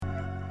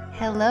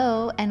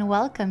Hello and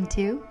welcome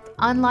to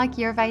Unlock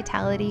Your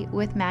Vitality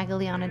with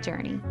Magali on a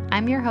Journey.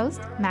 I'm your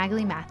host,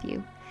 Magali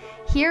Matthew.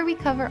 Here we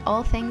cover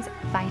all things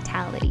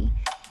vitality,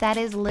 that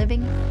is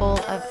living full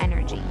of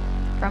energy.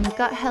 From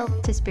gut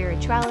health to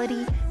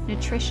spirituality,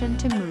 nutrition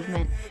to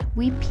movement,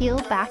 we peel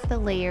back the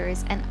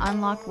layers and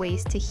unlock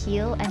ways to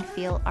heal and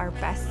feel our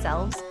best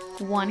selves,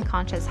 one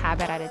conscious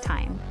habit at a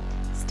time.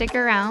 Stick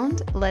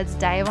around, let's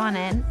dive on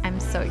in.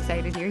 I'm so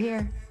excited you're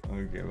here.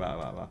 Okay,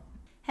 va.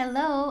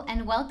 Hello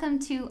and welcome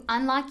to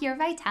Unlock Your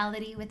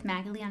Vitality with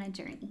Magali on a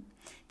Journey.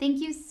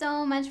 Thank you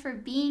so much for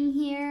being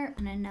here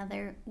on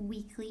another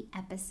weekly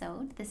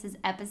episode. This is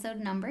episode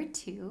number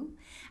 2.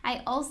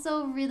 I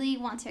also really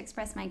want to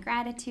express my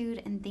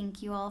gratitude and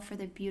thank you all for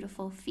the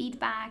beautiful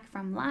feedback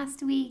from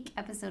last week,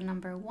 episode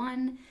number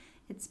 1.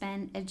 It's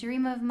been a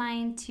dream of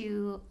mine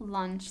to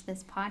launch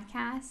this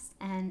podcast,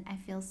 and I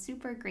feel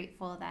super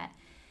grateful that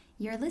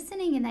you're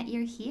listening and that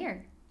you're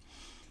here.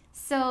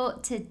 So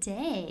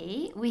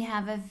today we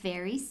have a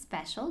very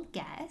special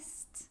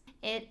guest.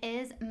 It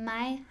is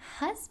my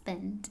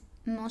husband,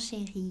 mon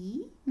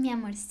chéri, mi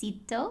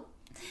amorcito,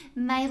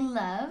 my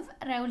love,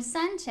 Raul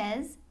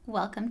Sanchez.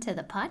 Welcome to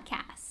the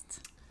podcast.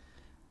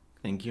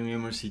 Thank you, mi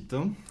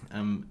amorcito.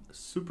 I'm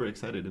super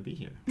excited to be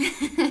here.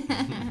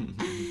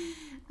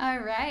 All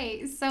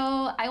right. So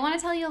I want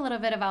to tell you a little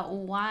bit about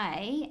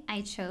why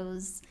I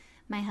chose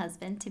my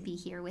husband to be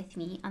here with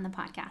me on the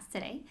podcast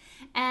today.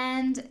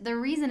 And the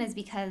reason is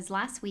because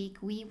last week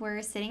we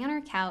were sitting on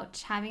our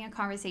couch having a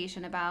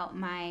conversation about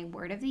my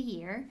word of the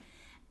year.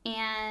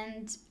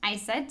 And I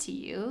said to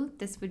you,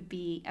 this would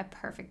be a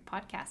perfect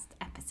podcast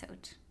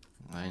episode.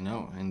 I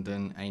know. And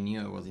then I knew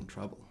I was in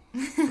trouble.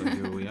 So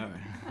here we are.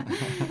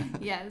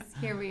 Yes,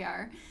 here we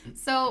are.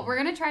 So we're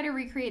going to try to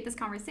recreate this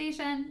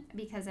conversation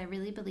because I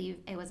really believe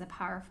it was a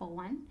powerful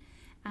one.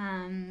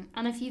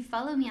 And if you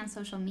follow me on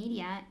social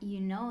media, you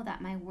know that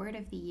my word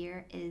of the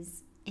year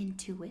is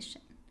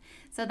intuition.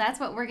 So that's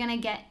what we're going to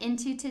get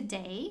into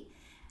today.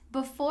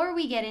 Before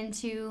we get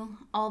into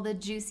all the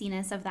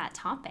juiciness of that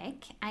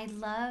topic, I'd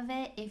love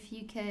it if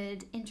you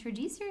could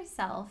introduce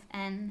yourself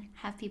and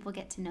have people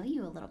get to know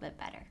you a little bit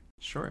better.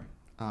 Sure.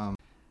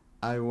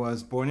 I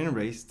was born and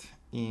raised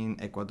in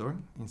Ecuador,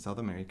 in South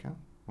America.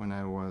 When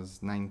I was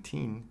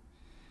 19,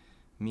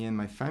 me and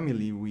my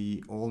family,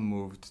 we all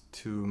moved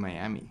to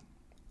Miami.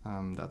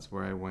 That's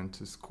where I went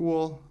to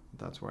school.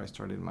 That's where I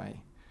started my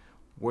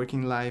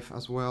working life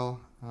as well.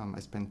 I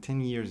spent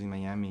 10 years in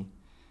Miami,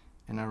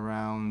 and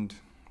around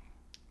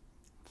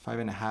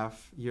 5.5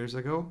 years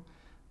ago,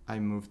 I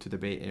moved to the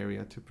Bay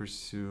Area to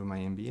pursue my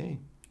MBA,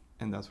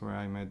 and that's where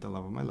I met the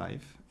love of my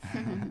life.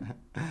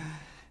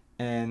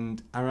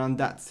 And around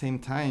that same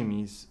time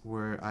is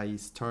where I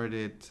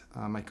started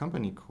my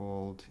company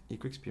called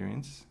Eco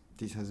Experience.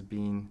 This has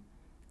been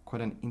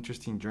quite an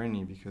interesting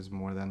journey because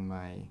more than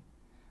my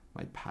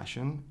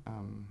passion,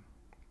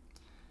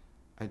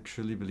 I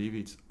truly believe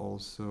it's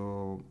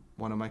also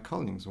one of my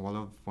callings,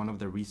 one of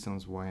the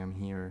reasons why I'm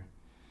here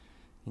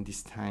in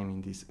this time,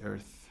 in this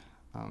earth.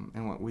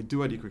 And what we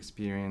do at Eco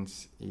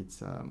Experience,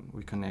 it's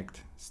we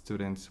connect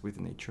students with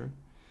nature.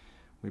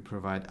 We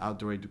provide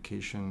outdoor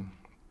education,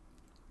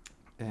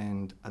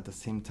 and at the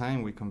same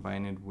time, we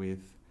combine it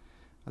with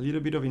a little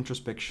bit of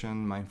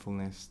introspection,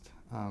 mindfulness,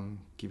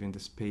 giving the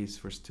space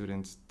for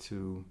students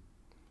to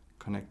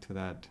connect to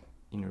that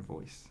inner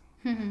voice.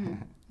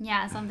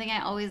 Yeah, something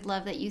I always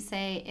love that you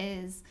say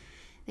is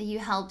that you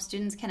help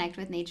students connect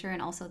with nature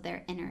and also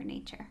their inner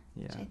nature,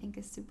 which I think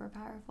is super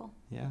powerful.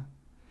 Yeah.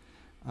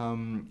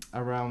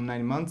 Around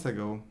 9 months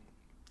ago,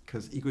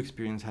 because Eco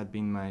Experience had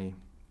been my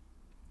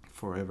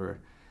forever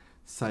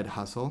side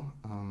hustle,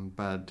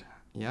 but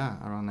yeah,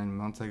 around 9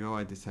 months ago,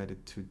 I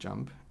decided to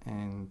jump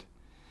and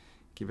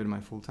give it my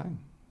full time.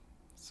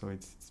 So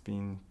it's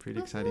been pretty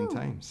exciting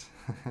times.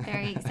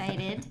 Very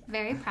excited.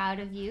 Very proud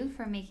of you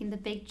for making the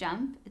big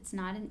jump. It's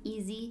not an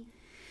easy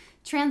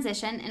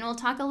transition. And we'll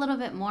talk a little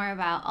bit more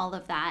about all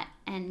of that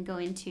and go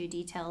into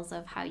details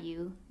of how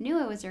you knew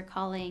it was your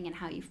calling and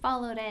how you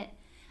followed it.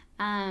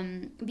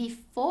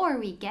 Before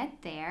we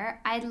get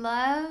there, I'd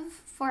love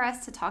for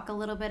us to talk a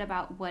little bit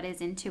about what is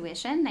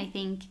intuition. I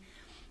think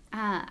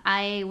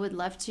I would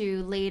love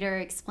to later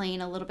explain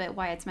a little bit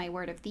why it's my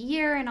word of the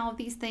year and all of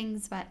these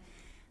things, but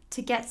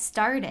to get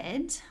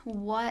started,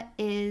 what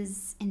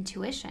is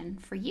intuition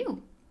for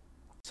you?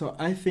 So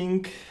I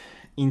think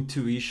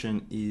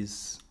intuition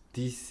is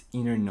this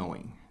inner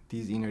knowing,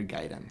 this inner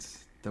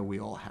guidance that we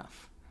all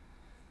have.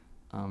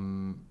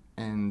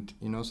 And,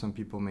 you know, some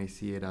people may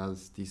see it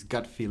as this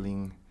gut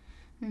feeling,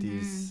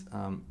 this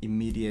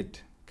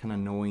immediate kind of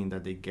knowing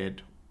that they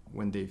get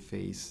when they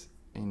face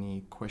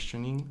any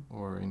questioning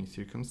or any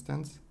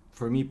circumstance.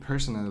 For me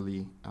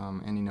personally,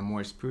 and in a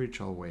more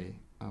spiritual way,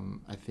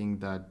 I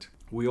think that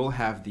we all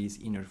have this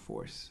inner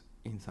force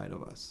inside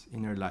of us,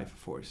 inner life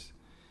force.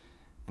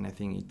 And I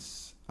think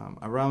it's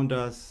around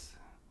us,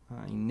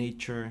 in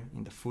nature,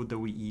 in the food that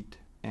we eat.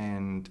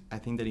 And I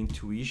think that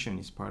intuition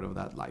is part of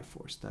that life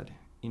force, that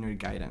inner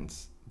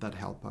guidance that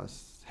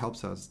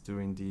helps us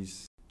during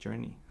this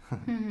journey.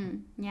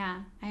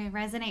 Yeah, I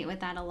resonate with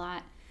that a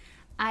lot.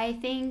 I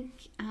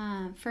think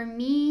for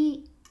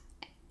me,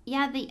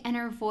 yeah, the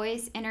inner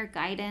voice, inner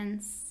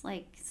guidance,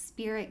 like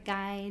spirit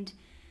guide.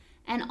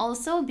 And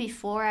also,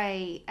 before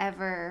I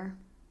ever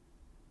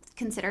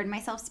considered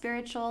myself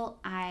spiritual,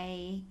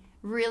 I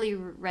really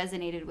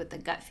resonated with the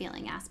gut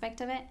feeling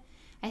aspect of it.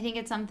 I think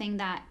it's something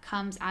that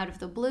comes out of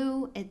the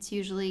blue. It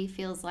usually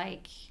feels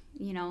like,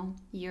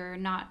 you're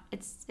not,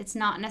 it's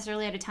not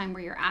necessarily at a time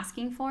where you're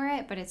asking for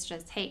it, but it's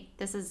just, hey,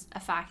 this is a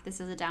fact, this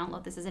is a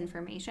download, this is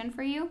information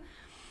for you.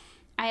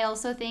 I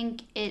also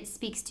think it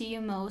speaks to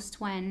you most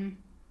when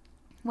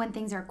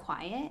things are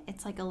quiet.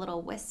 It's like a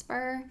little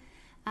whisper,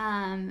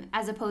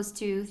 as opposed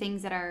to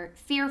things that are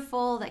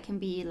fearful, that can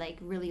be like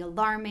really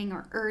alarming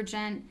or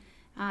urgent.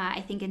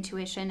 I think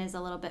intuition is a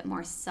little bit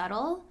more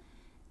subtle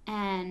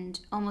and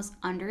almost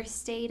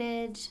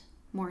understated,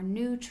 more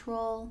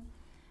neutral.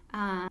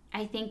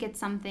 I think it's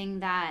something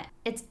that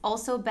it's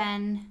also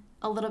been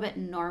a little bit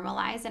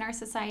normalized in our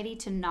society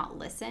to not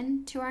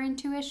listen to our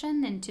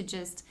intuition and to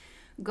just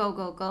go,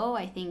 go, go.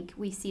 I think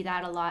we see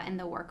that a lot in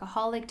the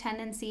workaholic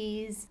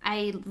tendencies.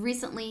 I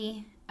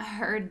recently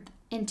heard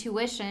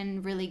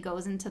intuition really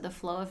goes into the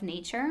flow of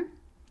nature,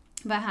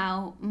 but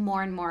how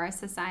more and more our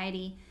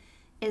society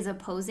is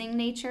opposing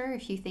nature.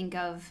 If you think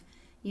of,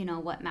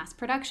 what mass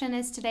production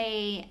is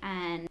today,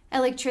 and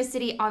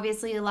electricity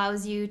obviously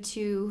allows you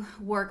to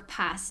work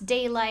past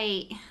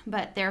daylight,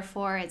 but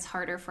therefore it's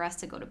harder for us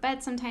to go to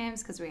bed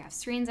sometimes because we have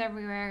screens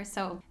everywhere.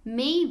 So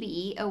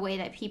maybe a way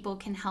that people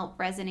can help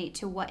resonate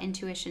to what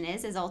intuition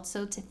is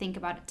also to think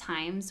about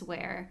times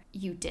where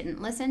you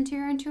didn't listen to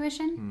your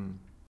intuition.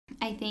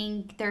 I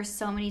think there's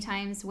so many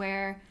times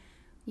where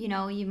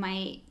you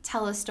might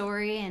tell a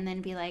story and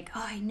then be like,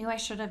 oh, I knew I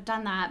should have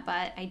done that,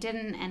 but I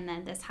didn't, and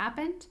then this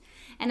happened.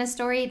 And a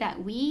story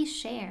that we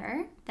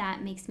share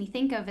that makes me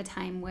think of a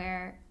time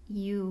where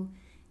you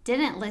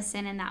didn't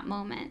listen in that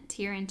moment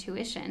to your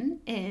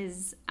intuition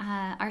is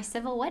our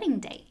civil wedding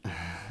day.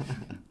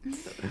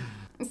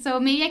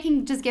 So maybe I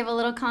can just give a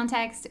little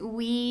context.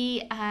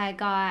 We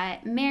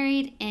got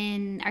married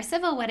our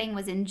civil wedding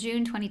was in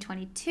June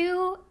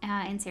 2022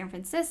 in San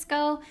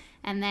Francisco.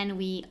 And then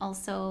we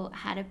also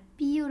had a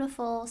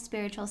beautiful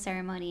spiritual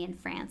ceremony in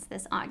France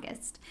this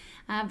August.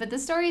 But the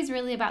story is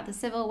really about the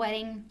civil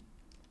wedding.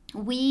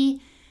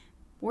 We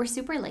were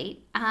super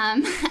late.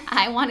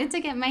 I wanted to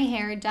get my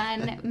hair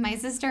done. My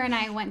sister and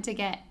I went to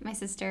get my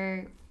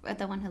sister,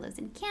 the one who lives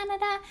in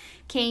Canada,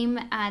 came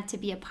to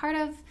be a part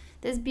of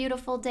this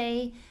beautiful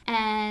day.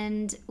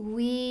 And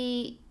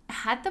we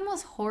had the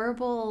most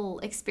horrible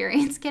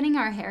experience getting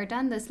our hair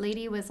done. This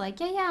lady was like,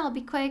 yeah, I'll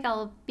be quick.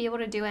 I'll be able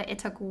to do it. It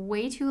took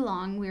way too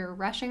long. We were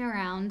rushing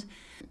around.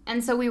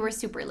 And so we were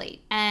super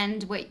late.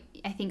 And what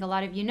I think a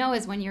lot of you know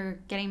is when you're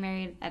getting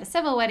married at a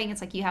civil wedding,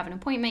 it's like you have an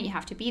appointment, you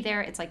have to be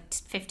there. It's like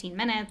 15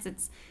 minutes.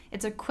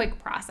 It's a quick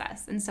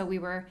process. And so we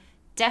were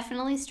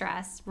definitely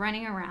stressed,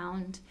 running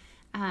around.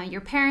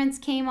 Your parents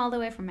came all the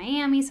way from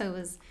Miami,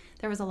 so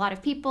there was a lot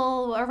of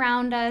people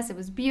around us. It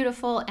was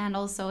beautiful, and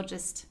also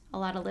just a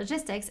lot of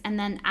logistics. And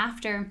then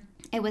after,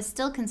 it was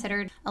still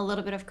considered a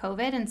little bit of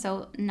COVID, and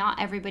so not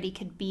everybody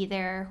could be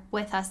there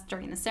with us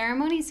during the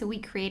ceremony, so we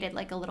created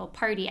like a little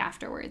party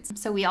afterwards.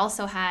 So we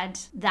also had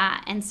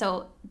that. And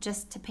so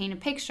just to paint a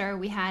picture,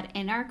 we had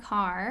in our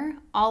car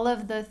all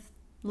of the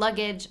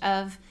luggage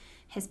of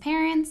his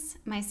parents,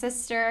 my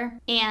sister,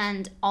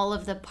 and all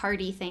of the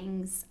party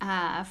things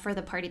for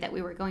the party that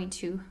we were going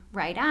to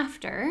right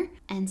after.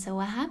 And so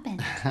what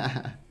happened?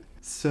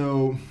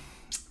 So,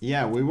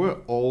 yeah, we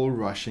were all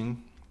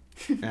rushing.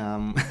 Thing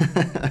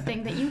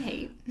that you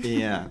hate.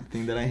 Yeah,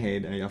 thing that I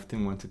hate. I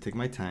often want to take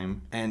my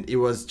time. And it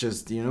was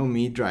just,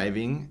 me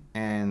driving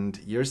and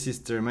your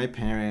sister, my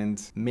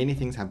parents, many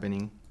things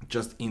happening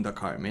just in the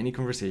car, many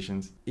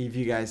conversations. If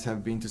you guys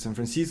have been to San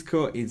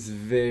Francisco, it's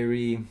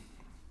very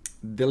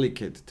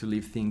delicate to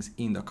leave things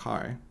in the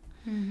car.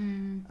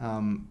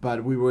 Mm-hmm.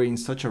 But we were in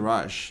such a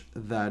rush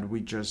that we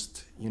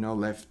just,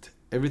 left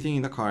everything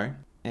in the car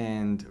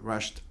and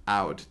rushed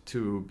out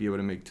to be able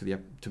to make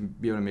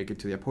it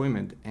to the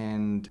appointment.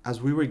 And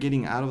as we were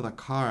getting out of the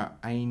car,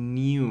 I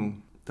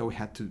knew that we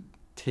had to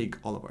take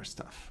all of our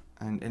stuff.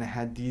 And I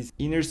had this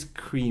inner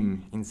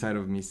scream inside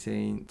of me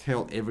saying,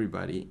 tell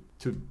everybody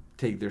to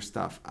take their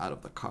stuff out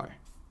of the car.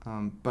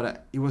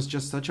 But it was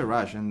just such a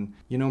rush. And,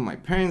 my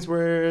parents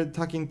were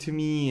talking to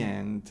me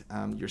and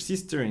your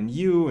sister and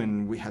you,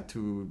 and we had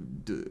to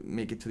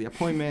make it to the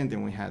appointment,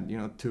 and we had,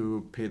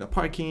 to pay the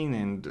parking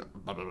and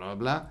blah, blah, blah,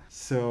 blah.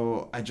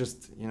 So I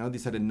just,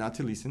 decided not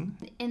to listen.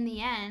 In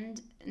the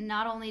end,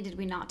 not only did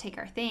we not take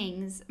our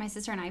things, my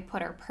sister and I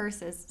put our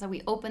purses. So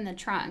we opened the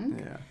trunk.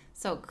 Yeah.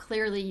 So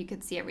clearly you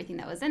could see everything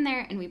that was in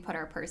there, and we put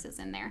our purses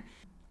in there.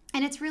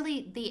 And it's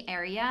really the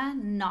area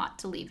not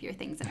to leave your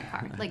things in a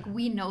car. Like,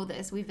 we know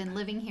this. We've been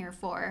living here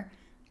for,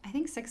 I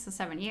think, 6 to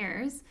 7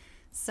 years.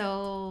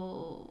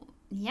 So,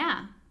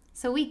 yeah.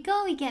 So we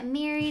go, we get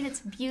married.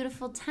 It's a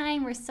beautiful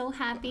time. We're so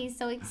happy,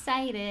 so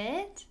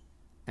excited.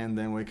 And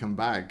then we come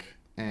back,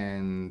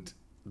 and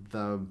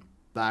the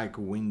back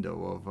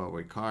window of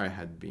our car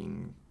had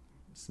been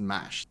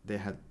smashed. They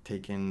had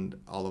taken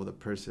all of the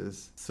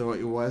purses. So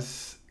it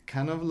was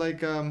kind of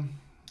like,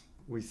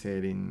 we say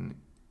it in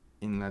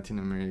Latin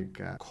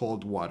America,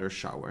 cold water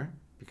shower,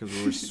 because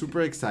we were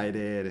super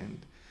excited,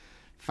 and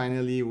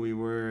finally we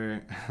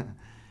were,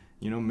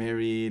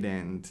 married,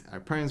 and our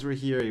parents were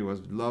here. It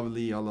was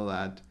lovely, all of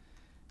that.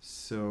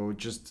 So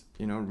just,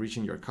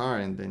 reaching your car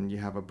and then you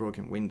have a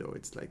broken window.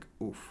 It's like,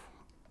 oof,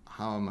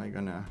 how am I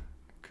gonna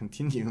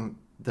continue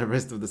the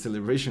rest of the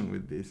celebration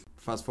with this?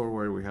 Fast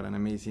forward, we had an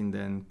amazing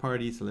then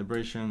party,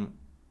 celebration.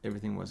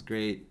 Everything was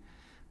great.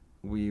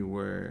 We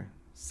were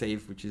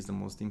safe, which is the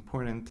most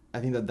important. I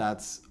think that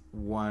that's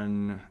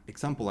one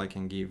example I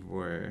can give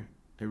where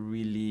I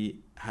really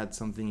had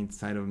something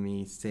inside of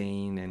me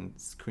saying and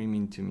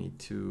screaming to me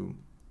to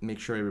make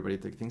sure everybody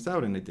took things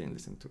out, and I didn't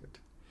listen to it.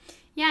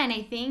 Yeah, and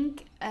I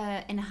think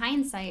in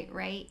hindsight,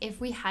 right, if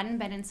we hadn't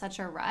been in such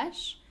a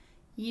rush,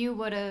 you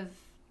would have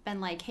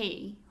been like,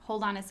 hey,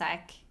 hold on a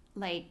sec,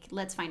 like,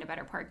 let's find a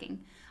better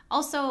parking.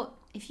 Also,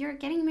 if you're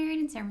getting married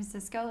in San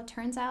Francisco,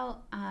 turns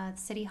out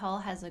City Hall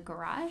has a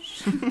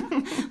garage,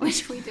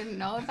 which we didn't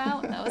know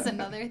about. That was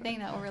another thing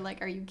that we were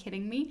like, are you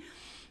kidding me?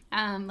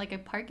 Like a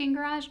parking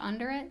garage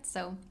under it.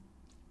 So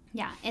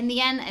yeah, in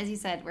the end, as you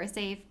said, we're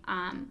safe.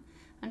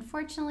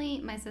 Unfortunately,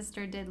 my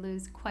sister did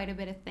lose quite a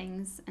bit of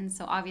things, and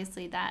so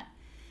obviously that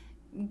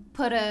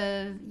put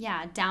a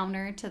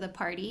downer to the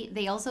party.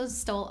 They also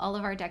stole all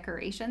of our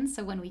decorations,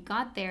 so when we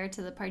got there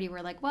to the party,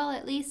 we're like, well,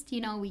 at least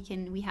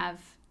we have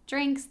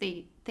drinks.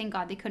 Thank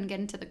God they couldn't get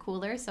into the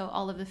cooler, so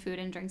all of the food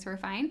and drinks were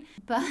fine.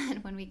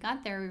 But when we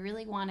got there, we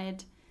really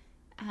wanted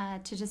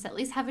to just at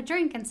least have a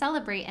drink and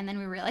celebrate, and then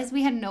we realized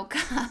we had no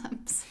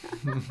cups.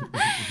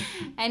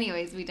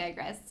 Anyways, we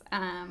digress.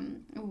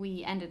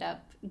 We ended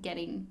up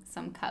getting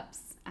some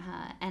cups,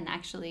 and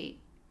actually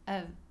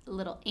a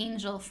little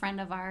angel friend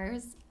of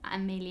ours,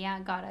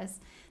 Amelia, got us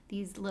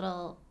these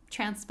little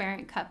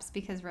transparent cups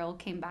because Raul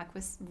came back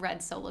with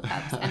red Solo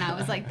cups, and I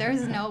was like,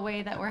 there's no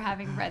way that we're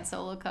having red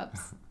Solo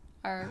cups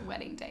our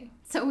wedding day.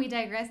 So we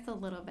digressed a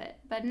little bit.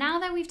 But now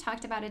that we've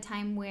talked about a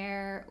time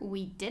where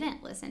we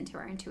didn't listen to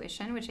our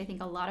intuition, which I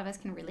think a lot of us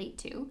can relate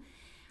to,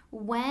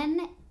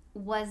 when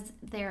was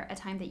there a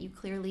time that you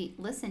clearly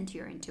listened to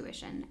your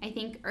intuition? I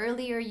think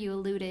earlier you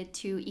alluded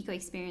to Eco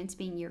Experience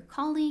being your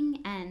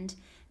calling and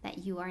that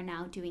you are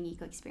now doing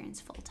Eco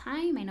Experience full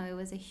time. I know it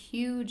was a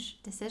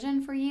huge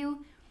decision for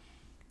you.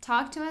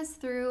 Talk to us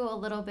through a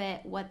little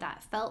bit what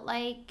that felt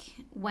like.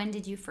 When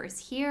did you first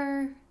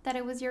hear that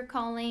it was your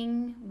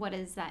calling? What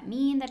does that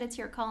mean that it's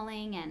your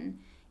calling? And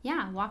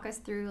walk us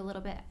through a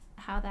little bit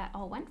how that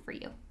all went for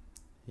you.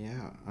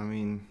 Yeah, I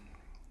mean,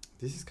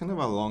 this is kind of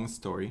a long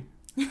story.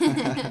 We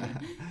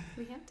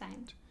have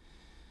time.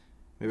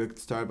 Maybe I could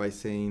start by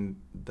saying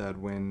that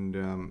when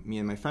me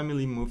and my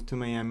family moved to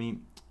Miami,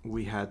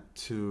 we had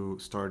to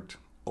start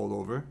all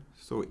over.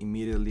 So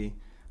immediately,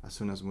 as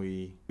soon as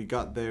we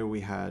got there, we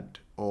had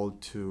all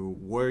to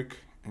work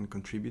and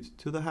contribute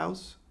to the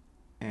house.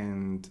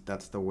 And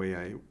that's the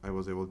way I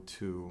was able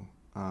to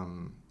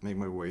make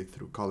my way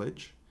through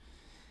college.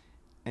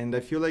 And I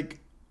feel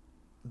like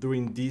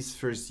during these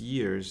first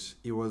years,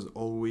 it was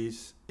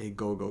always a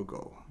go, go,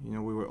 go.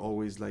 We were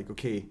always like,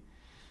 okay,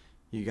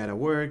 you gotta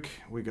work,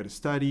 we gotta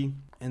study.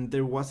 And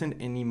there wasn't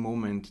any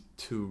moment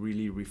to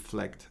really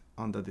reflect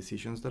on the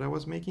decisions that I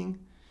was making,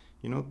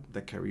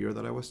 the career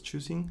that I was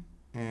choosing.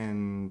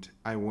 And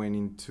I went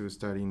into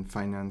studying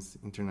finance,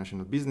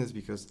 international business,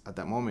 because at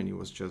that moment it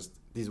was just,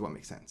 this is what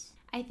makes sense.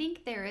 I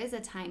think there is a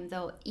time,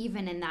 though,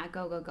 even in that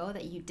go, go, go,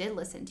 that you did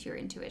listen to your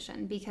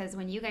intuition, because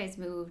when you guys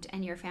moved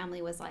and your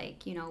family was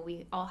like,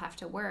 we all have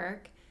to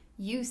work,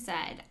 you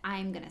said,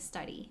 I'm going to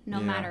study. No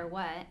matter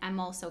what, I'm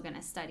also going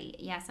to study.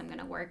 Yes, I'm going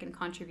to work and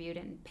contribute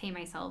and pay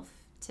myself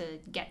to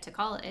get to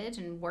college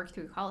and work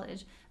through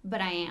college, but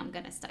I am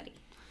going to study.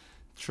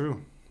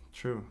 True.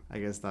 I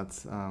guess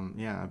that's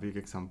a big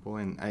example,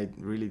 and I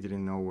really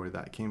didn't know where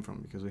that came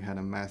from because we had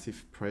a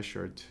massive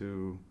pressure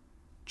to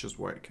just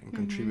work and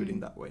contribute in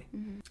that way.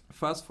 Mm-hmm.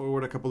 Fast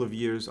forward a couple of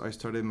years, I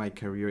started my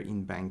career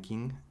in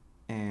banking,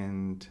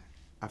 and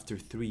after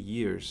 3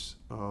 years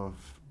of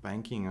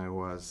banking, I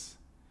was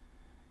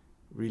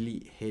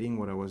really hating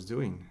what I was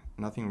doing.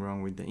 Nothing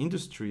wrong with the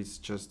industry, it's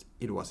just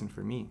it wasn't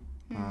for me.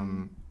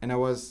 Mm-hmm. And I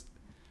was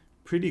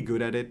pretty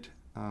good at it.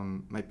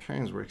 My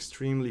parents were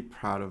extremely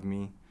proud of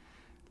me,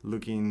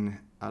 looking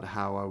at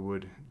how I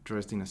would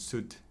dress in a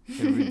suit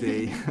every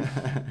day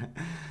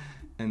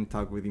and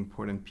talk with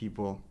important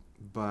people.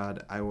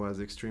 But I was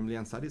extremely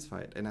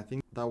unsatisfied. And I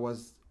think that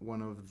was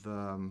one of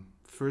the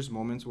first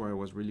moments where I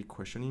was really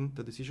questioning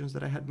the decisions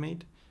that I had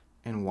made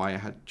and why I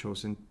had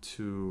chosen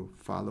to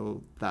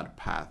follow that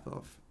path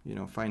of,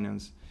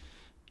 finance,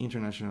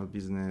 international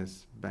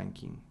business,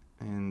 banking.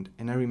 And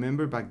I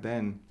remember back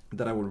then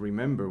that I would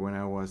remember when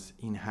I was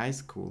in high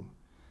school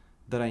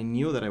that I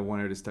knew that I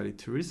wanted to study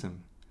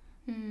tourism.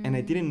 And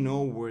I didn't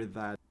know where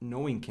that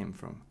knowing came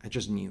from. I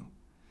just knew.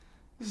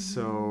 Mm-hmm.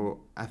 So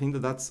I think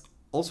that that's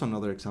also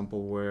another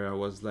example where I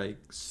was like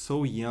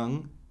so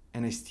young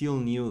and I still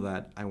knew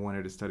that I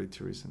wanted to study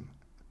tourism.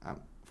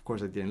 Of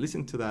course, I didn't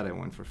listen to that. I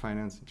went for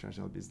finance,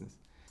 international business.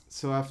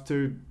 So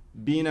after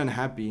being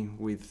unhappy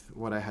with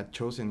what I had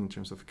chosen in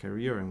terms of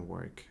career and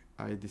work,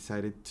 I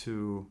decided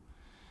to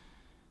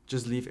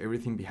just leave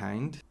everything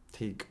behind,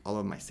 take all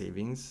of my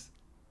savings,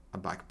 a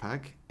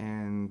backpack,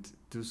 and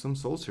do some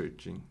soul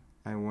searching.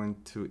 I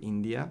went to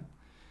India,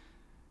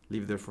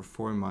 lived there for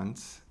 4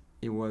 months.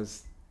 It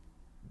was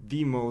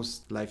the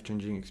most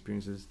life-changing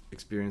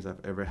experience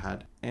I've ever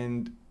had.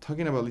 And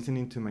talking about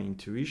listening to my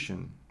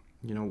intuition,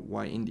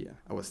 why India?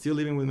 I was still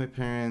living with my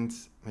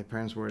parents. My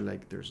parents were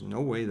like, there's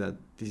no way that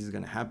this is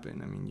going to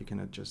happen. I mean, you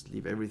cannot just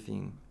leave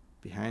everything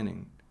behind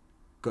and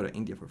go to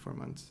India for 4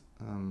 months.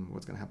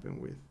 What's going to happen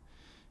with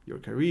your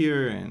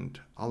career and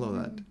all of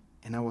that?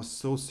 And I was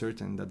so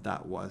certain that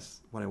that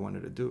was what I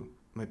wanted to do.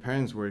 My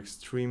parents were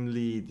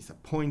extremely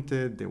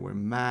disappointed. They were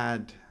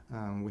mad.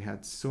 We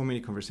had so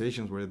many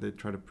conversations where they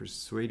tried to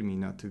persuade me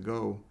not to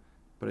go,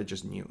 but I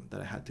just knew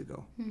that I had to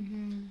go.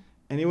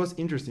 And it was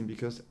interesting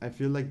because I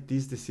feel like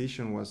this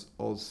decision was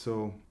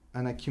also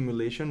an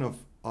accumulation of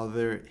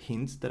other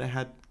hints that I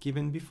had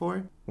given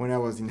before. When I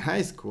was in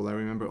high school, I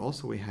remember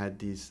also we had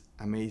this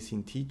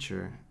amazing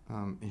teacher,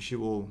 and she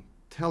will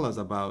tell us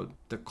about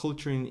the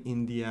culture in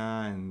India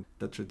and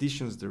the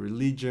traditions, the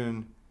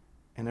religion.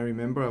 And I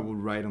remember I would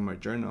write on my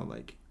journal,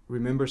 like,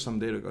 remember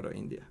someday to go to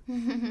India.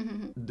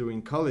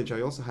 During college,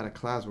 I also had a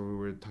class where we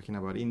were talking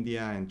about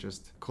India and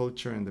just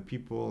culture and the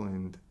people.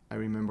 And I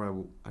remember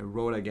I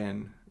wrote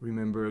again,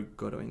 remember,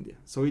 go to India.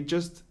 So it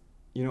just,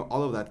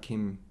 all of that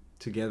came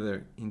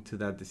together into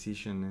that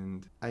decision.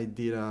 And I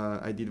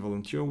did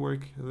volunteer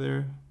work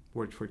there,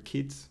 worked for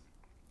kids.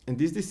 And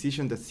this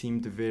decision that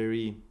seemed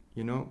very,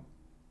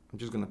 I'm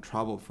just going to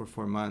travel for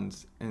 4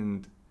 months.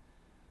 And,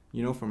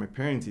 for my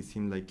parents, it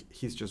seemed like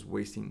he's just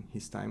wasting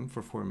his time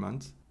for 4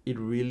 months. It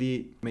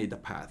really made the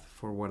path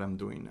for what I'm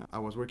doing now. I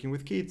was working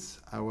with kids,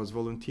 I was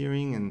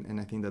volunteering, and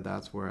I think that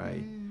that's where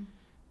I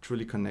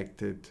truly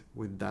connected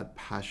with that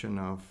passion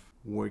of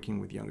working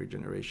with younger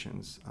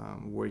generations,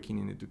 working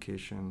in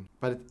education.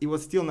 But it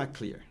was still not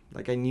clear.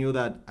 Like, I knew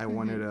that I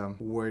wanted to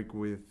work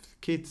with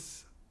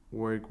kids,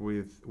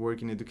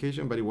 work in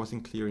education, but it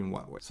wasn't clear in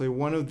what way. So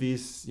one of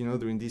these,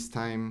 during this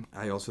time,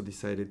 I also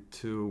decided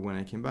to, when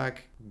I came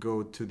back,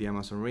 go to the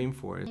Amazon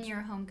rainforest. In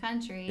your home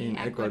country, in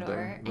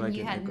Ecuador, and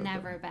you had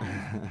never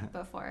been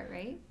before,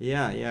 right?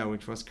 Yeah,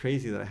 which was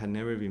crazy that I had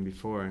never been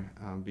before,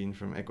 being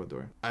from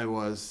Ecuador. It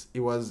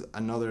was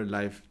another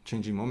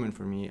life-changing moment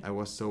for me. I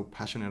was so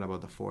passionate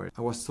about the forest.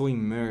 I was so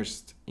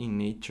immersed in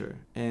nature,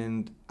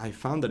 and I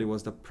found that it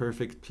was the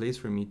perfect place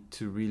for me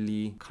to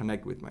really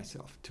connect with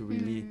myself, to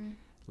really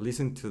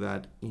listen to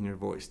that inner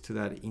voice, to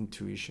that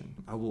intuition.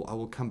 I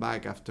will come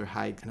back after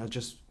hike, and I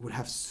just would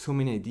have so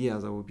many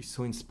ideas. I would be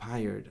so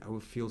inspired. I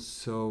would feel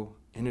so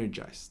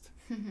energized.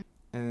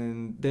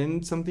 And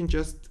then something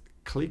just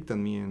clicked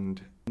on me,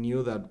 and I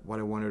knew that what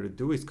I wanted to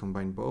do is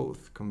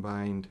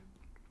combine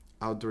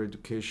outdoor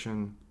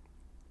education,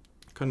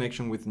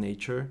 connection with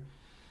nature,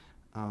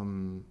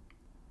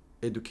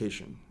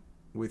 education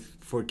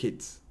for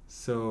kids.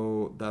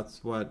 So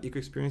that's what Eco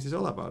Experience is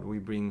all about. We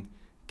bring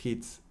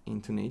kids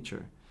into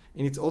nature.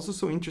 And it's also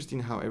so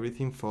interesting how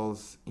everything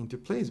falls into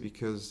place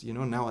because,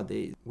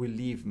 nowadays we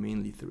live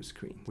mainly through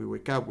screen. We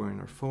wake up, we're on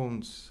our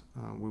phones,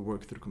 we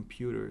work through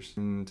computers,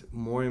 and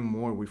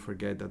more we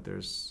forget that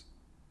there's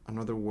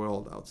another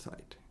world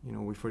outside.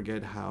 We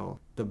forget how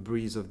the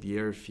breeze of the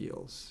air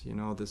feels,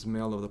 the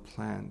smell of the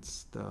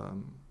plants,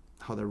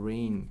 how the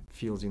rain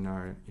feels in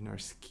our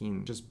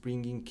skin. Just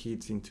bringing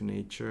kids into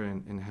nature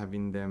and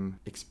having them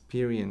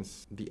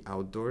experience the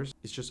outdoors,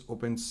 it just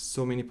opens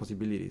so many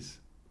possibilities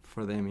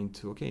for them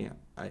into, okay,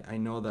 I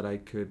know that I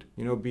could,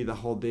 be the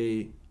whole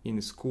day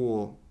in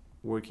school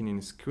working in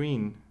a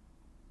screen,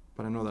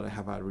 but I know that I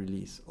have a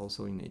release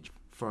also in nature.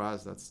 For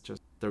us, that's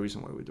just the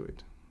reason why we do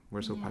it.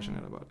 We're so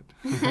passionate about it.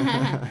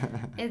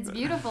 It's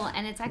beautiful.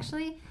 And it's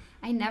actually,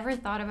 I never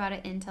thought about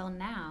it until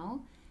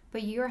now,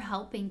 but you're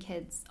helping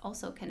kids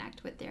also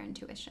connect with their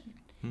intuition.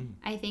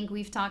 I think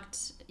we've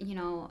talked,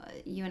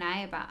 you and I,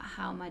 about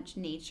how much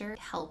nature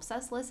helps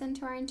us listen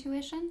to our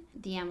intuition.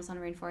 The Amazon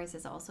rainforest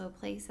is also a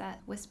place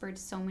that whispered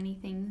so many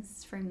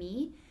things for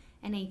me.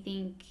 And I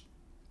think,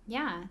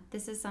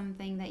 this is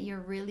something that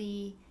you're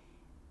really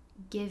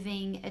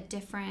giving a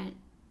different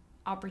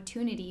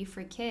opportunity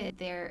for kids.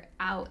 They're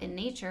out in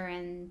nature,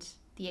 and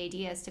the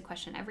idea is to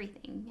question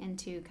everything and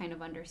to kind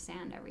of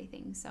understand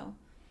everything. So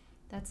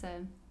that's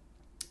a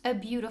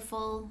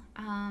beautiful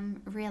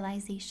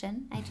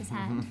realization I just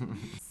had.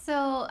 So,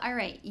 all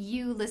right,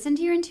 you listen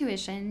to your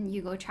intuition,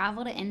 you go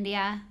travel to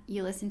India,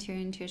 you listen to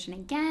your intuition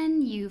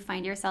again, you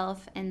find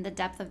yourself in the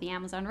depth of the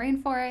Amazon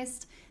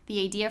rainforest,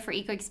 the idea for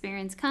Eco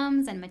Experience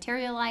comes and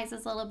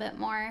materializes a little bit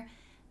more.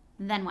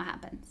 Then what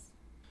happens?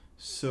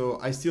 So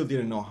I still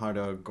didn't know how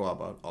to go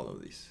about all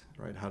of this,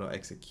 right? How to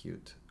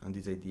execute on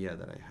this idea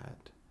that I had.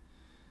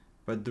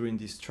 But during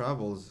these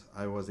travels,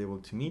 I was able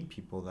to meet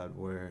people that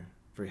were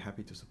very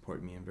happy to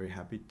support me and very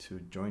happy to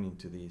join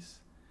into this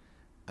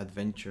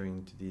adventure,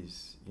 into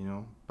this,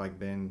 back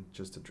then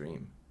just a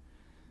dream.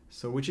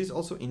 So which is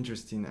also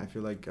interesting. I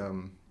feel like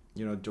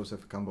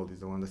Joseph Campbell is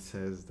the one that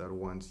says that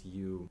once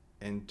you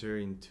enter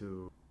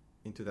into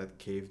that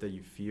cave that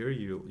you fear,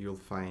 you'll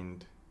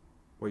find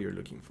what you're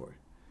looking for.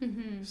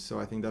 Mm-hmm. So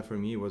I think that for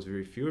me it was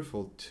very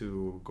fearful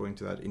to go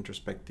into that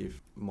introspective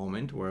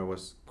moment where I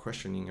was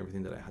questioning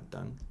everything that I had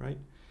done, right?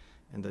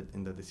 And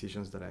the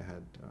decisions that I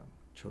had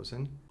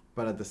chosen.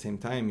 But at the same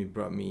time, it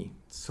brought me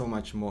so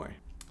much more,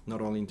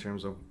 not only in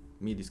terms of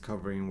me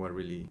discovering what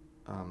really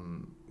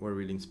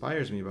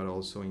inspires me, but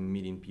also in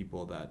meeting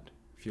people that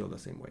feel the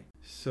same way.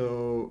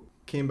 So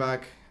came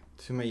back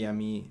to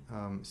Miami,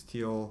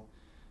 still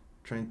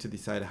trying to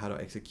decide how to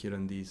execute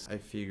on this. I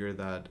figured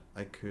that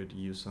I could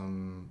use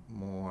some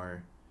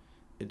more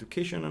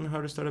education on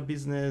how to start a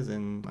business,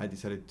 and I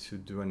decided to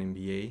do an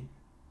MBA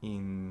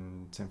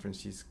in San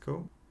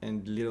Francisco.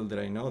 And little did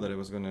I know that it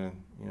was gonna,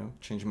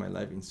 change my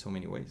life in so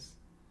many ways,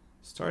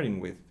 starting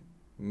with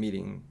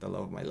meeting the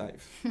love of my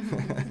life.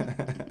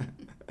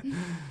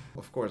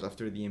 Of course,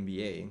 after the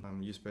MBA,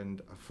 you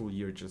spend a full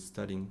year just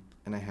studying,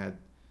 and I had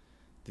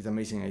this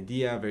amazing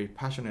idea, very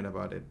passionate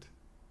about it,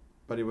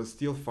 but it was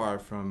still far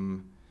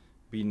from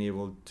being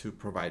able to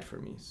provide for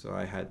me. So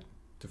I had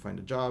to find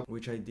a job,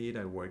 which I did.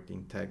 I worked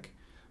in tech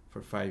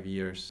for 5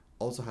 years.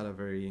 Also had a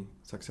very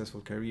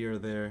successful career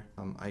there.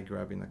 I grew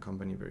up in a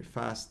company very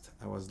fast.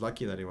 I was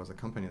lucky that it was a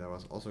company that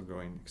was also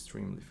growing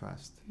extremely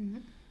fast. Mm-hmm.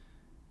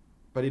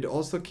 But it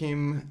also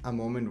came a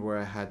moment where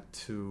I had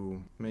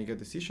to make a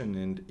decision,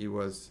 and it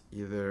was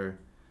either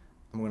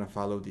I'm going to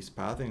follow this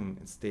path and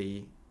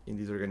stay in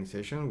this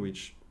organization,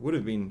 which would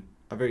have been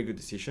a very good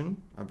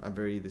decision,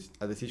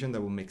 a decision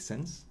that would make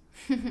sense,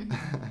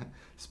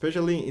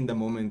 especially in the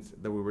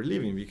moment that we were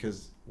living,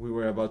 because we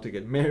were about to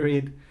get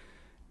married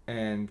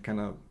and kind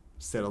of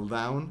settle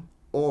down.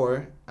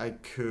 Or I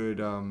could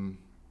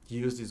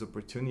use this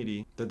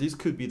opportunity that this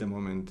could be the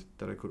moment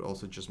that I could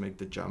also just make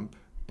the jump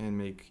and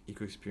make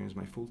Eco Experience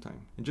my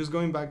full-time. And just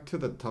going back to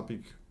the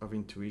topic of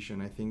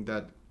intuition, I think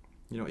that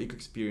Eco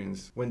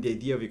Experience, when the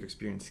idea of Eco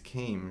Experience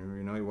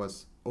came, it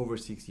was over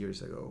 6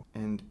 years ago.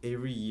 And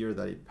every year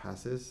that it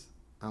passes,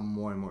 I'm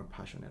more and more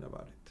passionate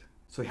about it.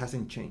 So it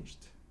hasn't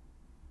changed.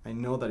 I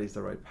know that it's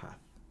the right path.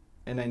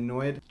 And I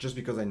know it just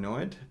because I know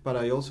it, but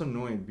I also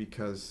know it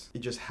because it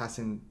just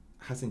hasn't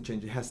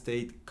changed. It has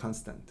stayed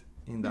constant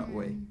in that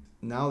way.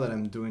 Now that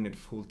I'm doing it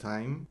full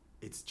time,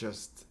 it's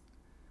just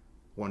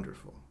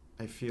wonderful.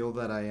 I feel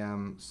that I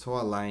am so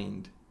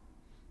aligned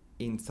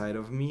inside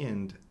of me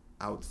and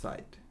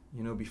outside.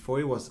 Before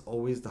it was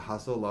always the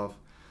hustle of,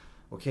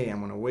 okay, I'm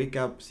gonna wake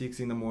up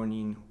 6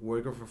 a.m,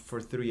 work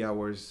for 3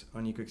 hours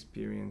on Eco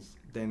Experience,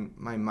 then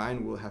my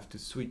mind will have to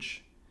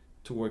switch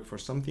to work for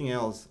something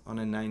else on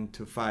a 9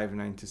 to 5,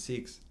 9 to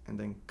 6, and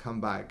then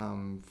come back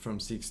from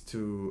 6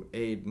 to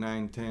 8,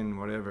 9, 10,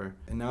 whatever.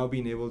 And now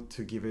being able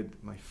to give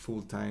it my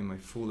full time, my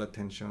full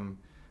attention,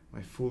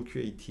 my full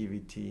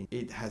creativity,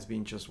 it has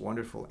been just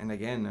wonderful. And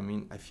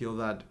again, I feel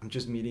that I'm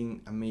just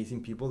meeting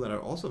amazing people that are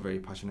also very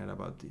passionate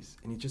about this.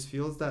 And it just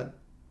feels that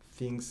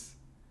things,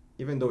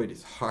 even though it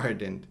is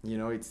hard and,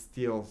 it's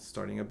still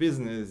starting a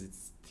business,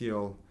 it's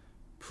still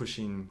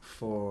pushing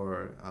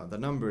for the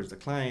numbers, the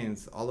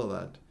clients, all of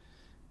that.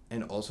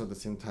 And also at the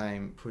same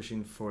time,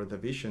 pushing for the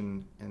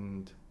vision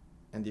and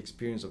the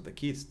experience of the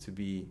kids to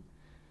be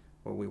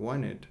what we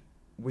wanted.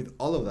 With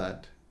all of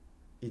that,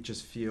 it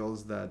just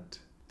feels that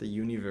the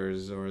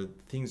universe or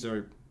things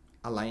are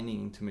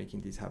aligning into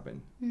making this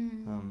happen.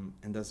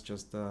 And that's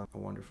just a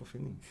wonderful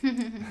feeling.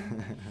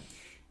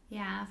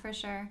 Yeah, for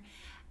sure.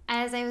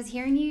 As I was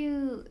hearing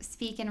you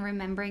speak and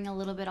remembering a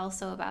little bit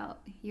also about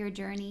your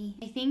journey,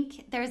 I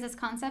think there's this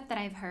concept that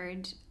I've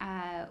heard,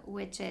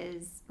 which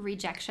is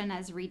rejection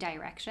as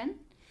redirection.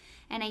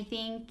 And I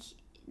think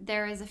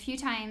there is a few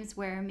times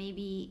where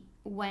maybe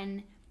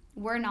when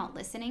we're not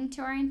listening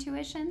to our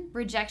intuition,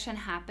 rejection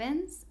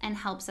happens and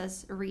helps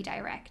us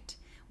redirect.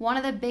 One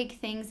of the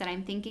big things that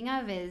I'm thinking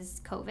of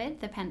is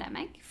COVID, the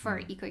pandemic, for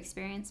Eco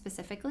Experience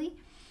specifically.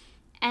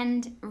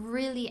 And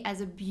really as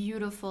a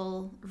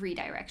beautiful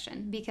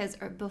redirection, because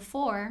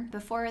before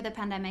the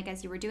pandemic,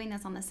 as you were doing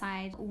this on the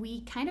side,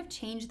 we kind of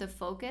changed the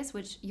focus,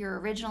 which your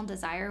original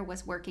desire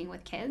was working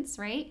with kids,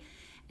 right?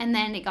 And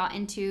then it got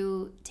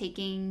into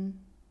taking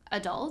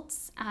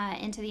adults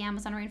into the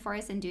Amazon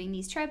rainforest and doing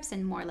these trips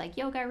and more like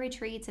yoga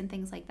retreats and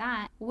things like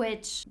that,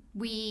 which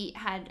we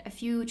had a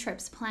few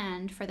trips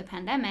planned for the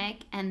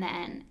pandemic, and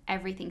then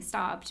everything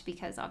stopped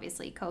because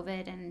obviously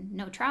COVID and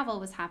no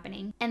travel was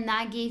happening. And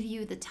that gave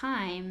you the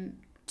time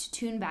to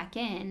tune back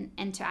in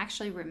and to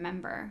actually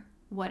remember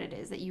what it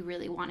is that you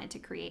really wanted to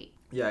create.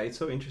 Yeah, it's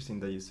so interesting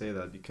that you say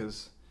that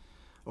because,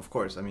 of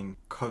course,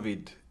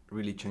 COVID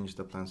really changed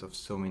the plans of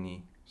so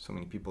many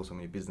people, so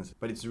many businesses.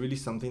 But it's really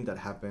something that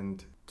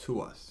happened to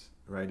us,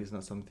 right? It's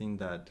not something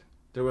that,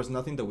 there was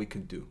nothing that we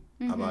could do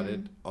about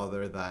it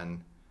other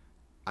than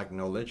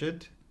acknowledge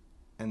it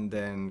and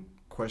then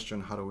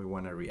question how do we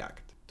want to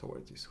react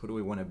towards this? Who do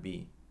we want to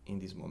be in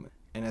this moment?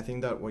 And I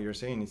think that what you're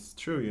saying is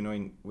true.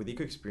 With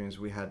Eco Experience,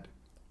 we had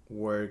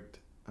worked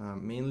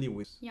mainly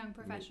with young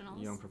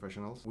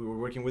professionals. We were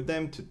working with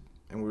them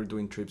and we were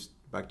doing trips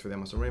back to the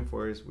Amazon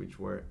rainforest, which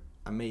were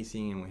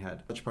amazing and we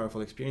had such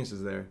powerful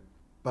experiences there.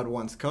 But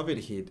once COVID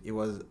hit, it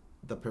was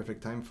the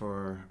perfect time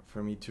for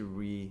me to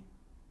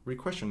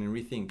re-question and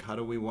rethink, how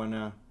do we want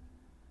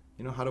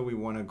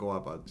to go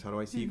about this? How do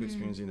I see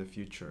experience in the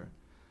future?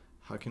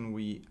 How can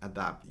we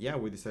adapt? Yeah,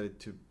 we decided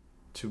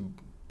to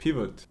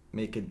pivot,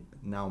 make it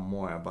now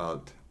more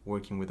about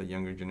working with the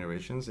younger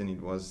generations, and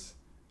it was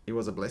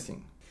a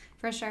blessing.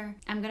 For sure.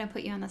 I'm going to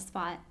put you on the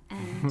spot,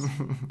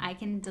 and I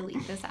can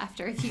delete this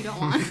after if you don't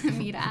want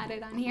me to add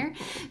it on here.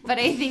 But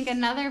I think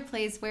another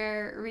place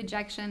where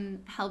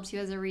rejection helps you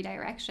as a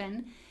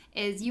redirection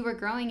is you were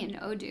growing in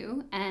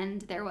Odoo,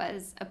 and there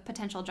was a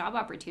potential job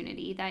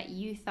opportunity that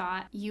you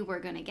thought you were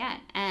going to get.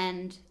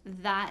 And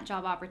that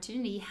job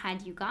opportunity,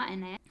 had you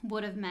gotten it,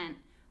 would have meant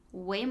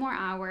way more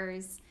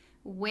hours,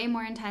 way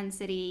more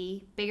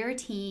intensity, bigger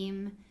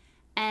team,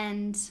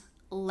 and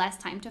less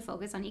time to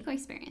focus on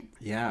eco-experience.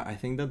 Yeah, I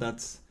think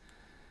that's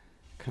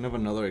kind of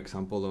another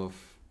example of,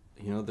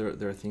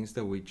 there are things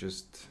that we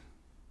just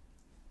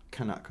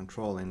cannot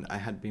control. And I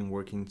had been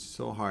working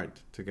so hard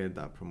to get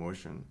that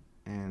promotion,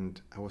 and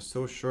I was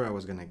so sure I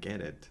was going to get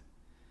it.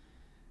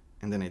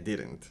 And then I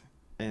didn't.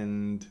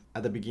 And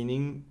at the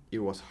beginning, it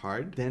was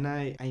hard. Then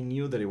I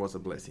knew that it was a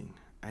blessing.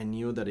 I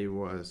knew that it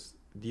was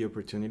the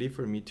opportunity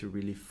for me to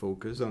really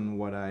focus on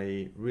what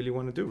I really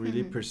want to do,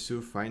 really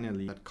pursue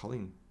finally that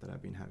calling that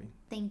I've been having.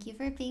 Thank you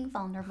for being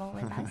vulnerable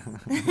with us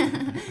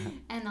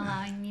and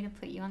allowing me to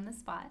put you on the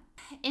spot.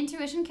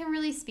 Intuition can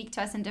really speak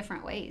to us in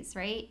different ways,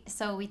 right?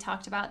 So we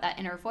talked about that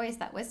inner voice,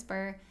 that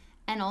whisper,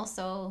 and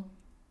also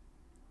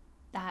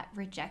that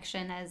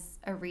rejection as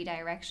a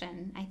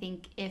redirection. I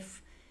think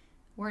if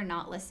we're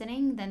not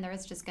listening, then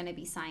there's just going to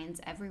be signs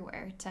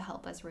everywhere to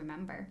help us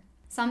remember.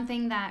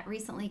 Something that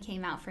recently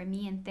came out for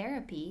me in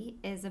therapy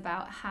is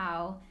about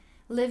how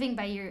living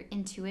by your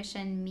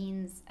intuition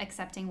means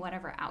accepting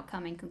whatever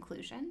outcome and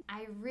conclusion.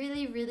 I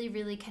really, really,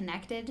 really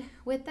connected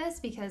with this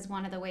because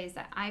one of the ways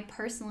that I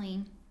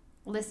personally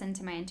listen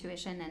to my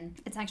intuition, and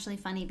it's actually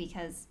funny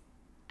because,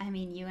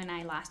 you and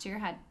I last year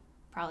had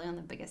probably one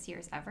of the biggest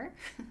years ever,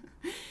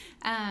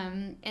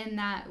 in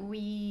that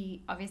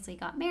we obviously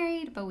got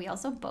married, but we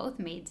also both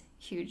made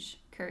huge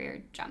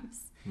career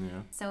jumps.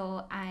 Yeah.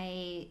 So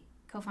I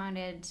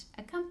co-founded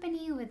a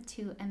company with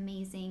two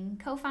amazing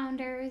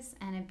co-founders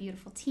and a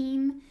beautiful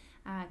team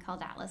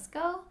called Atlas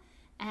Go.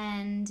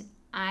 And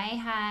I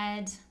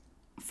had,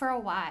 for a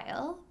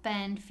while,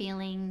 been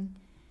feeling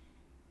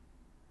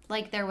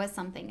like there was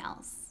something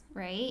else,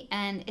 right?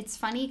 And it's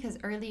funny because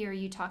earlier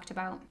you talked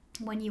about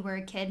when you were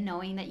a kid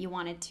knowing that you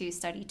wanted to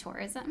study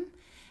tourism.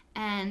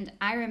 And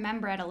I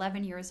remember at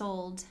 11 years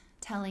old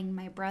telling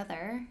my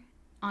brother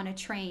on a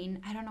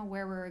train, I don't know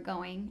where we were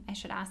going, I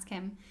should ask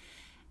him,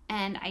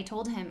 and I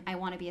told him I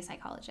want to be a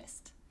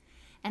psychologist.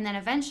 And then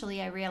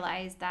eventually I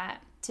realized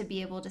that to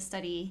be able to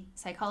study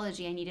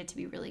psychology, I needed to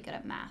be really good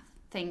at math,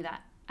 thing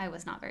that I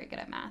was not very good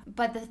at math.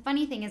 But the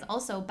funny thing is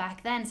also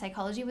back then,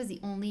 psychology was the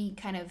only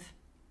kind of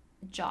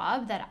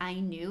job that I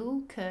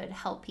knew could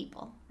help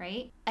people,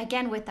 right?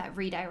 Again, with that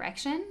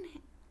redirection,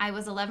 I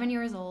was 11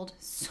 years old.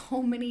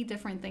 So many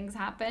different things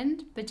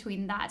happened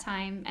between that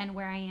time and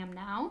where I am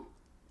now.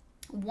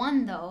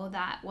 One, though,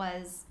 that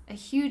was a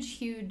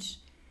huge,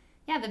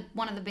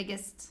 one of the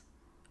biggest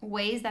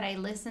ways that I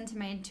listened to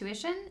my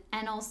intuition,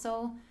 and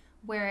also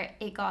where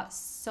it got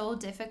so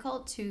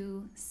difficult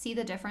to see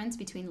the difference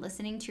between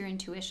listening to your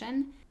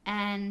intuition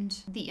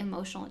and the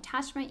emotional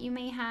attachment you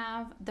may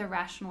have, the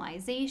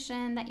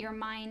rationalization that your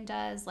mind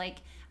does. Like,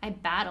 I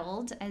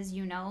battled, as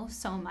you know,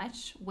 so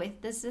much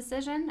with this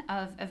decision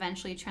of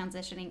eventually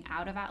transitioning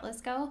out of Atlas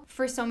Go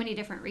for so many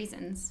different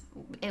reasons.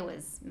 It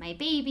was my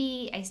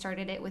baby. I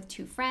started it with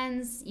two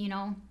friends,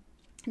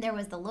 There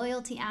was the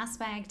loyalty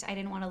aspect. I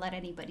didn't want to let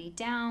anybody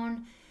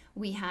down.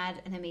 We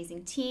had an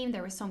amazing team.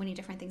 There were so many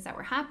different things that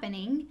were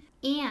happening.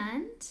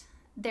 And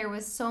there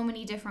was so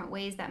many different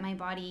ways that my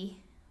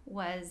body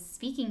was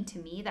speaking to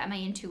me, that my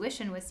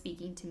intuition was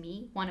speaking to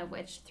me, one of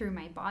which through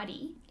my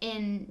body.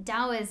 In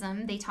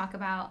Taoism, they talk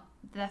about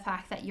the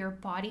fact that your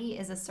body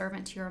is a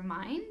servant to your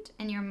mind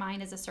and your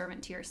mind is a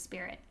servant to your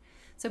spirit.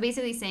 So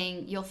basically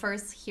saying you'll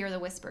first hear the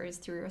whispers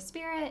through your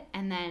spirit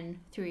and then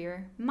through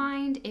your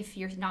mind if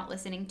you're not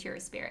listening to your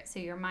spirit. So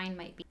your mind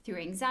might be through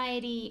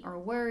anxiety or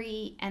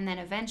worry, and then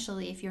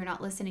eventually if you're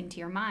not listening to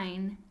your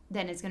mind,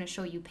 then it's going to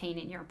show you pain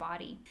in your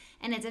body.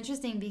 And it's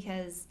interesting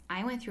because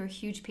I went through a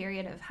huge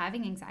period of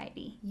having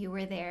anxiety. You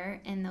were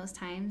there in those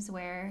times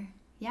where,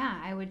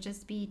 I would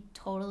just be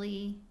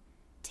totally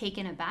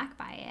taken aback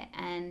by it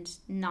and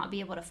not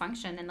be able to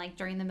function. And like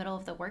during the middle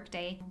of the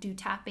workday, do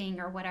tapping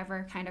or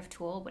whatever kind of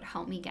tool would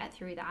help me get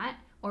through that.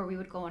 Or we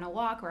would go on a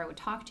walk, or I would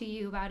talk to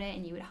you about it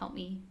and you would help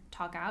me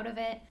talk out of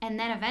it. And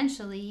then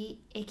eventually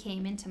it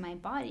came into my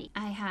body.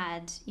 I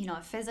had,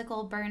 a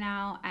physical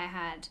burnout. I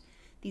had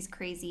these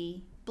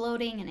crazy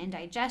bloating and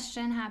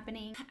indigestion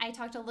happening. I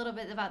talked a little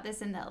bit about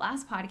this in the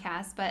last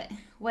podcast, but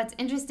what's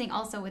interesting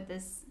also with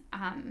this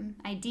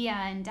idea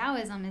in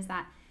Taoism is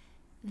that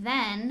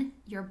then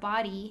your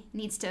body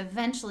needs to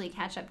eventually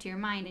catch up to your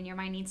mind, and your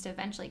mind needs to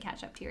eventually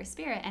catch up to your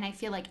spirit. And I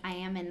feel like I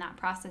am in that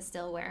process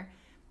still, where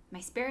my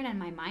spirit and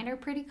my mind are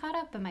pretty caught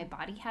up, but my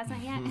body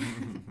hasn't yet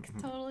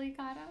totally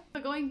caught up.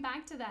 But going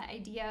back to that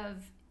idea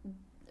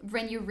of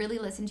when you really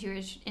listen to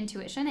your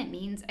intuition, it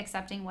means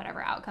accepting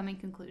whatever outcome and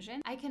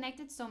conclusion. I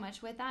connected so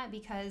much with that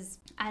because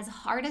as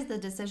hard as the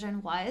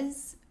decision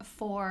was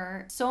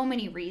for so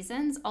many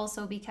reasons,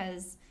 also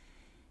because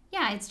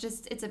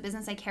it's a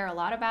business I care a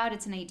lot about.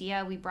 It's an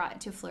idea we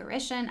brought to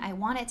fruition. I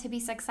want it to be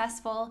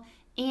successful.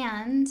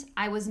 And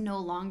I was no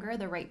longer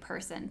the right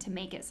person to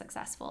make it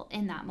successful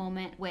in that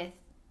moment with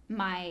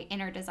my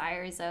inner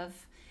desires of,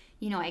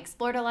 I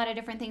explored a lot of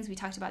different things. We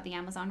talked about the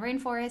Amazon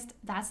rainforest.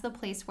 That's the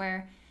place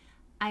where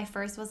I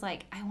first was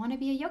like, I want to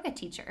be a yoga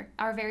teacher.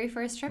 Our very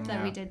first trip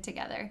that we did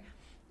together.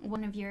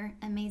 One of your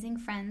amazing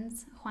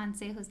friends,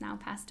 Juanse, who's now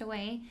passed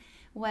away,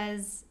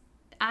 was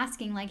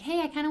asking like,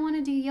 hey, I kind of want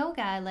to do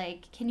yoga.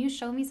 Like, can you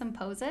show me some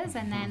poses?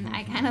 And then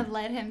I kind of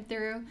led him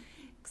through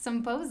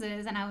some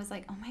poses, and I was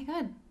like, oh my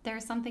God,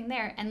 there's something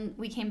there. And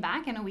we came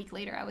back, and a week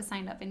later I was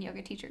signed up in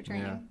yoga teacher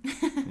training.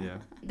 Yeah.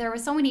 There were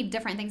so many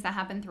different things that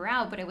happened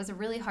throughout, but it was a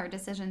really hard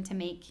decision to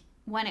make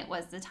when it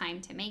was the time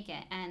to make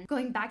it. And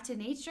going back to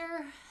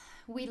nature,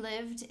 we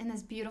lived in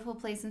this beautiful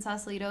place in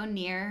Sausalito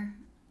near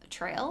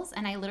trails,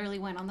 and I literally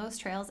went on those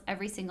trails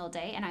every single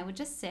day, and I would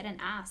just sit and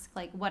ask,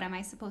 like, what am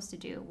I supposed to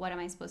do? What am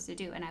I supposed to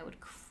do? And I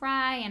would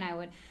cry, and I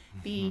would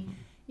be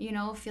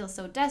feel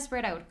so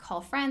desperate. I would call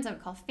friends, I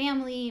would call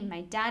family.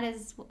 My dad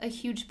is a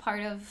huge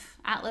part of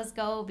Atlas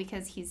Go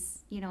because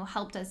he's,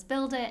 helped us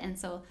build it. And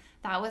so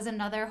that was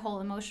another whole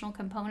emotional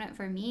component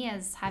for me,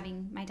 as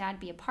having my dad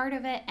be a part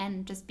of it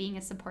and just being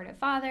a supportive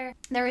father.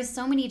 There was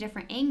so many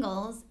different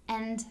angles.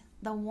 And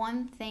the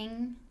one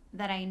thing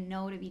that I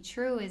know to be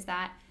true is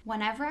that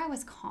whenever I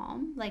was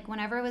calm, like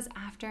whenever it was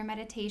after a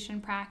meditation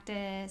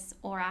practice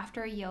or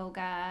after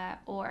yoga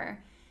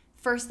or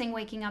first thing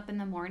waking up in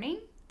the morning,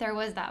 there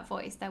was that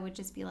voice that would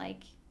just be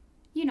like,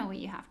 you know what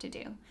you have to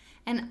do.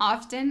 And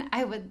often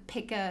I would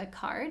pick a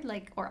card,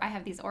 or I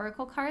have these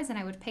oracle cards, and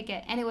I would pick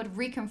it and it would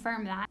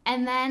reconfirm that.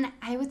 And then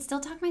I would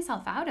still talk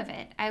myself out of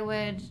it. I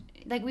would,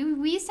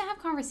 we used to have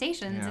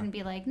conversations and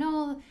be like,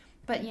 no,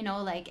 but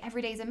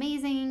every day's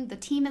amazing. The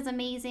team is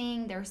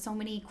amazing. There's so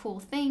many cool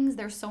things.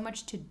 There's so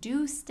much to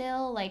do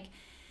still.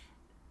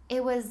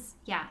 It was,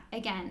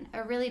 again,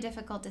 a really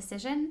difficult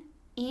decision.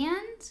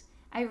 And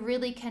I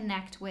really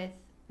connect with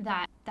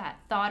that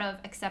thought of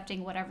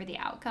accepting whatever the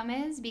outcome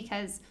is,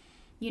 because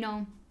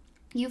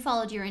you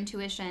followed your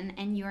intuition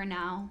and you are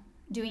now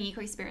doing Eco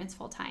Experience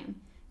full time.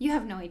 You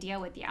have no idea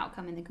what the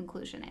outcome and the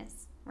conclusion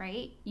is,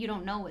 right? You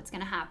don't know what's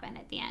going to happen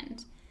at the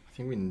end. I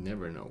think we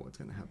never know what's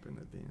going to happen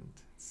at the end.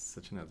 It's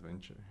such an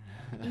adventure.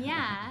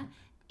 Yeah.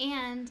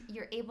 And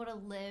you're able to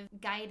live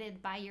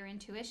guided by your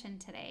intuition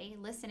today,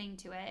 listening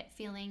to it,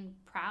 feeling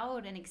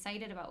proud and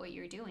excited about what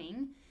you're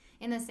doing,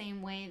 in the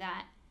same way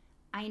that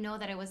I know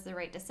that it was the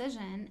right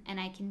decision, and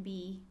I can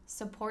be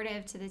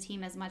supportive to the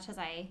team as much as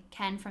I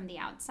can from the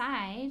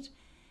outside,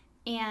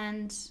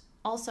 and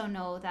also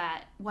know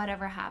that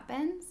whatever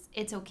happens,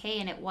 it's okay,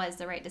 and it was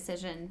the right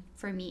decision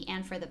for me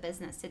and for the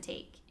business to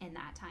take in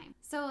that time.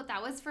 So that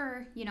was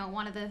for,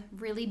 one of the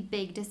really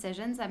big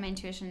decisions that my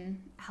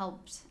intuition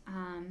helped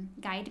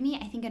guide me.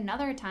 I think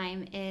another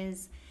time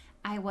is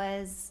I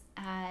was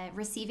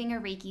receiving a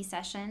Reiki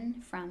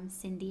session from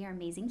Cindy, our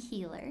amazing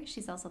healer.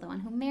 She's also the one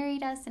who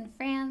married us in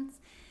France.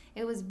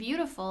 It was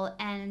beautiful.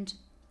 And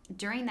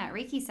during that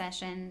Reiki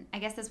session, I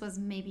guess this was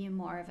maybe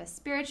more of a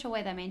spiritual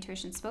way that my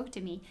intuition spoke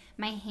to me.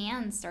 My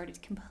hands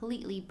started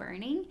completely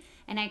burning,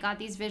 and I got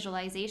these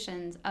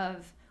visualizations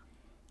of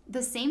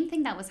the same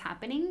thing that was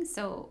happening.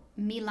 So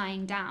me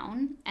lying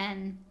down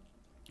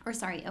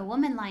a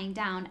woman lying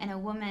down and a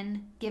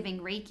woman giving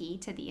Reiki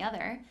to the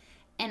other.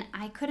 And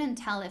I couldn't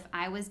tell if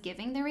I was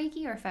giving the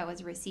Reiki or if I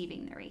was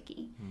receiving the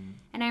Reiki.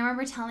 And I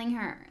remember telling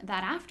her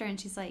that after, and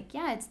she's like,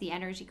 yeah, it's the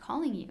energy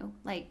calling you.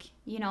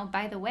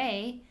 By the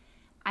way,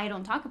 I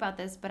don't talk about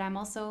this, but I'm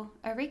also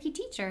a Reiki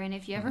teacher. And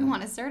if you ever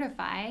want to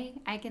certify,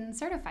 I can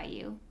certify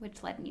you,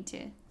 which led me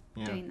to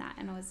doing that.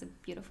 And it was a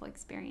beautiful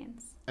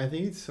experience. I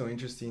think it's so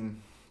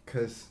interesting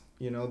because,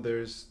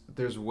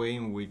 there's a way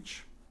in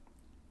which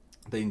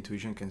the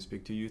intuition can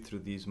speak to you through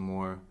these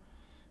more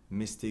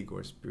mystic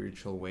or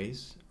spiritual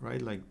ways,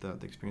 right? Like the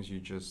experience you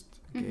just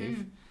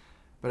gave.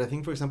 But I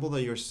think, for example,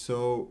 that you're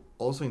so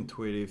also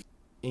intuitive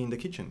in the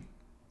kitchen,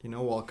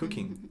 while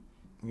cooking.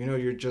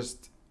 You're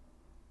just,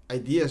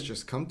 ideas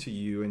just come to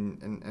you.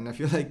 And I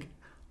feel like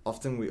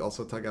often we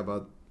also talk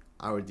about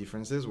our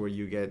differences, where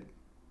you get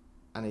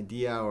an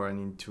idea or an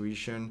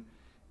intuition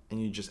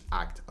and you just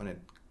act on it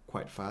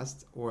quite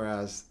fast.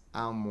 Whereas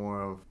I'm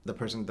more of the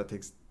person that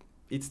takes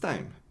its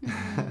time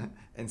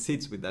and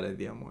sits with that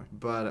idea more.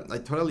 But I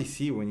totally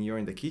see when you're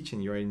in the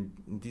kitchen, you're in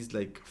this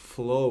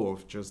flow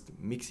of just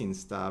mixing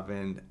stuff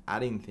and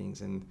adding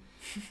things, and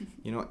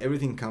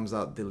everything comes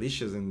out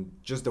delicious, and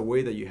just the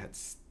way that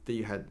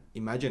you had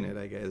imagined it,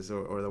 I guess,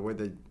 or the way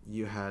that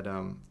you had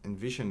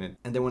envisioned it.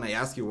 And then when I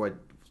ask you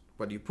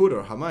what you put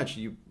or how much,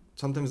 you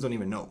sometimes don't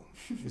even know.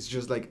 It's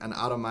just like an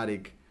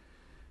automatic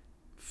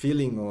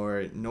feeling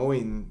or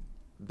knowing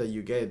that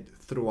you get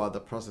throughout the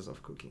process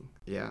of cooking.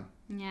 Yeah.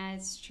 Yeah,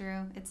 it's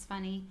true. It's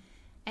funny.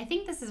 I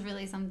think this is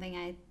really something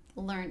I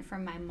learned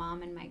from my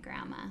mom and my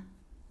grandma.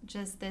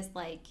 Just this,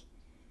 like,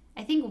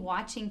 I think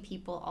watching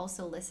people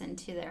also listen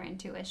to their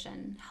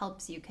intuition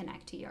helps you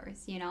connect to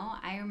yours. You know,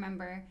 I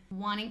remember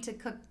wanting to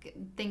cook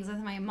things with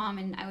my mom,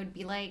 and I would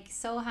be like,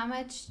 so how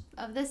much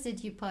of this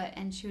did you put?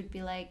 And she would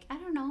be like, I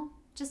don't know,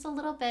 just a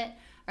little bit.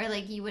 Or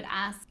like you would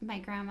ask my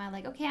grandma,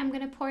 like, okay, I'm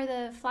going to pour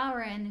the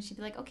flour in. And she'd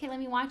be like, okay, let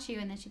me watch you.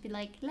 And then she'd be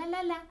like, la,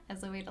 la, la,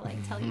 as a way to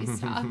like tell you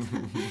stop.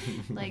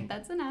 Like,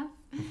 that's enough.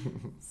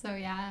 So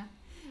yeah,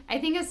 I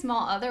think a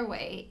small other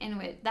way in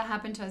which that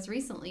happened to us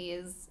recently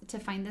is to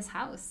find this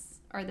house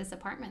or this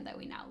apartment that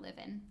we now live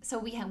in. So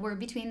we're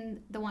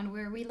between the one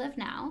where we live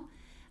now.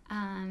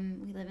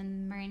 We live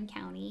in Marin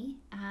County,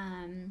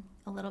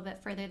 a little bit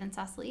further than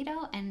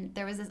Sausalito. And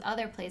there was this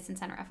other place in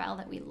San Rafael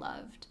that we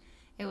loved.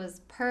 It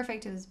was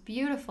perfect. It was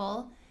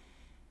beautiful.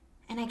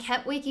 And I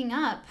kept waking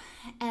up.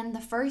 And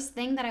the first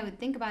thing that I would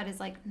think about is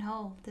like,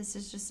 no, this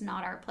is just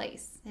not our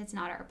place. It's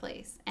not our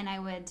place. And I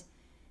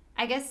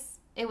guess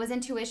it was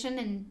intuition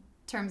in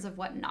terms of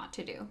what not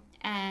to do.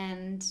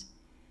 And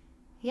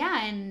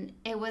yeah, and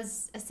it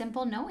was a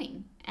simple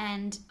knowing.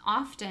 And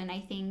often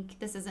I think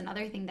this is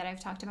another thing that I've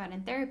talked about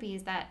in therapy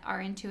is that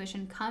our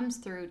intuition comes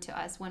through to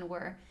us when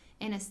we're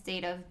in a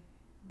state of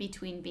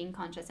between being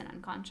conscious and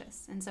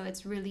unconscious. And so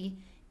it's really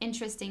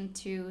interesting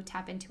to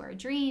tap into our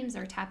dreams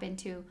or tap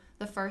into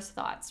the first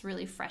thoughts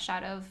really fresh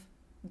out of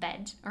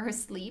bed or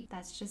sleep.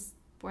 That's just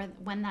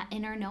when that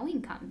inner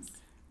knowing comes.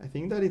 I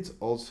think that it's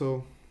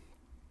also,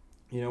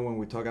 you know, when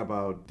we talk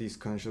about these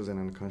conscious and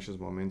unconscious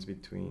moments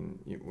between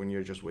when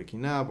you're just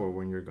waking up or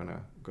when you're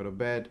gonna go to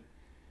bed,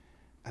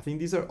 I think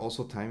these are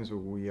also times where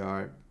we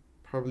are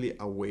probably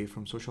away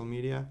from social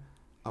media,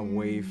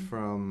 away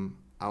from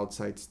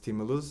outside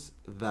stimulus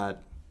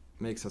that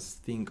makes us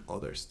think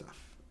other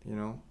stuff. You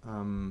know,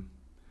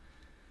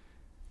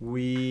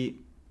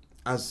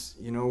 as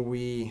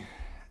we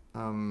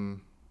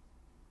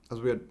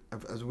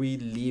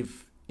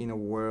live in a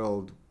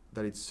world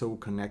that is so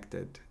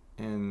connected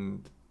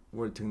and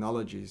where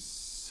technology is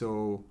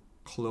so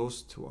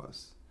close to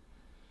us.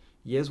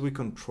 Yes, we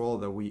control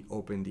that we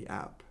open the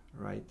app,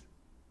 right?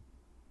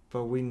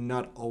 But we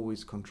not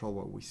always control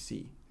what we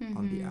see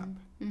on the app.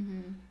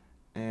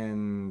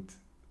 And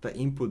the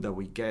input that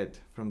we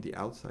get from the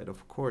outside,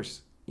 of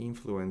course,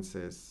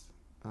 influences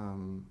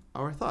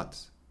our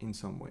thoughts in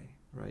some way,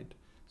 right?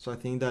 So I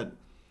think that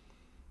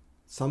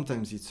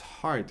sometimes it's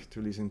hard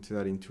to listen to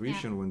that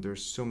intuition when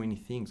there's so many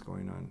things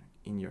going on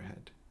in your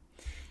head.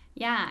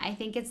 Yeah, I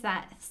think it's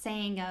that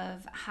saying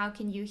of how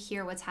can you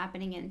hear what's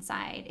happening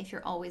inside if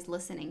you're always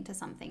listening to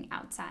something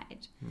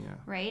outside,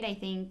 right? I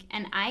think,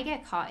 and I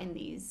get caught in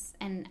these.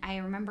 And I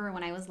remember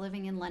when I was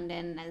living in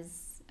London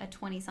as a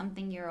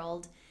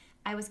 20-something-year-old,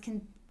 I was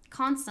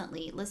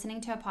constantly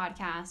listening to a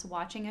podcast,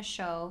 watching a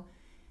show.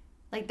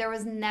 Like there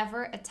was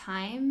never a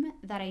time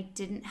that I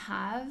didn't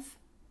have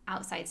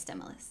outside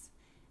stimulus.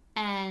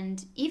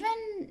 And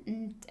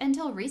even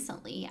until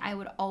recently, I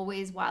would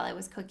always, while I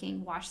was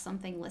cooking, watch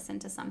something, listen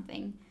to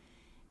something.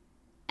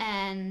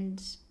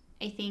 And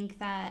I think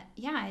that,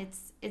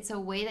 it's a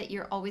way that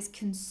you're always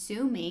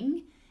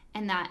consuming,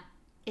 and that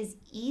is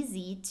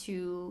easy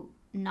to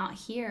not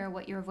hear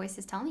what your voice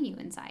is telling you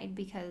inside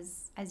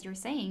because, as you're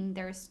saying,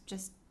 there's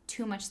just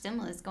too much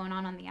stimulus going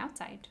on the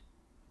outside.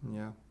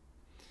 Yeah.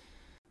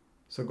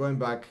 So going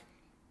back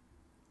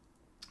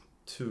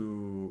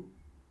to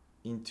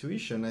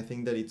intuition, I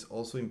think that it's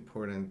also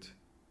important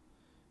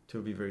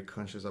to be very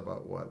conscious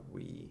about what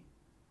we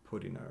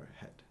put in our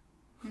head,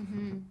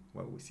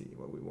 what we see,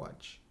 what we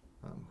watch,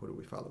 who do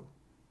we follow.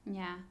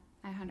 Yeah,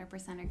 I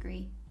 100%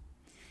 agree.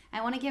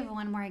 I want to give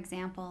one more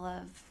example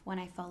of when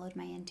I followed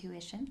my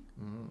intuition.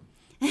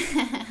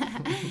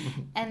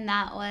 And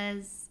that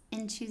was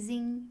in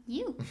choosing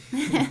you.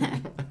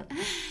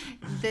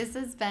 This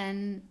has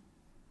been,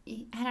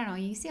 I don't know,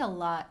 you see a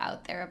lot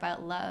out there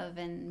about love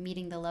and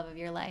meeting the love of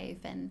your life.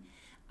 And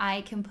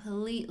I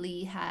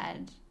completely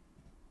had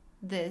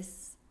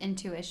this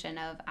intuition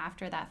of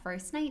after that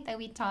first night that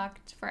we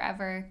talked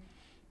forever,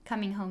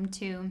 coming home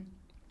to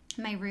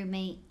my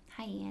roommate,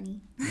 hi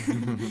Annie,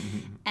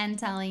 and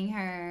telling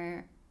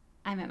her,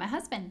 I met my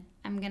husband.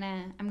 I'm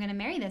gonna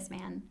marry this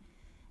man.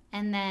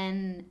 And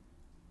then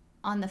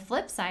on the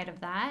flip side of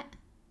that,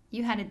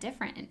 you had a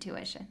different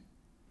intuition.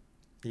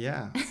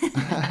 Yeah.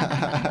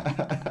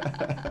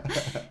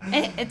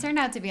 It turned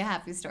out to be a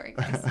happy story,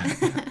 guys.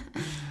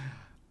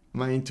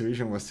 My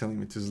intuition was telling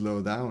me to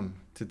slow down,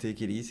 to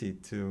take it easy,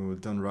 to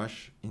don't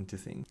rush into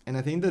things. And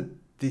I think that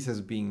this has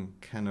been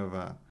kind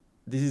of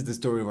this is the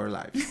story of our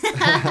lives.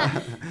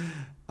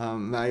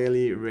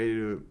 Magali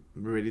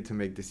ready to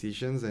make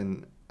decisions,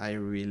 and I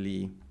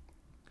really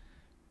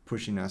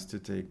pushing us to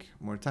take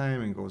more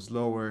time and go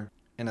slower.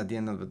 And at the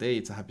end of the day,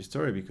 it's a happy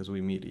story because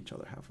we meet each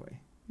other halfway.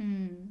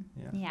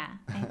 Yeah,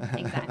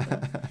 exactly.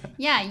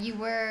 Yeah, you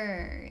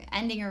were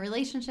ending a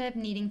relationship,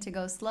 needing to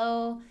go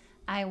slow.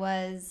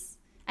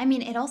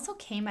 It also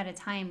came at a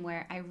time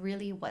where I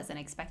really wasn't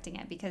expecting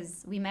it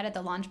because we met at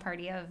the launch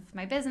party of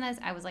my business.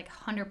 I was like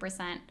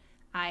 100%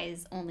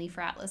 eyes only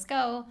for Atlas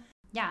Go.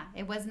 Yeah,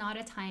 it was not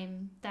a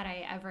time that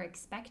I ever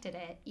expected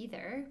it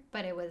either,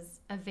 but it was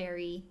a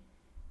very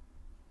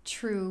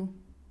true,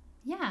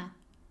 yeah,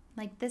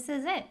 like this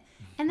is it.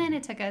 And then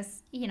it took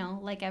us,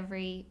 like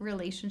every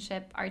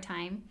relationship, our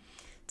time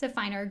to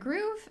find our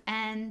groove.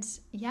 And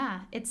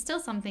yeah, it's still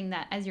something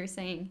that, as you're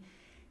saying,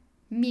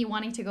 me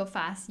wanting to go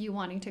fast, you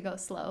wanting to go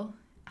slow.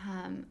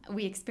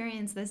 We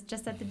experienced this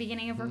just at the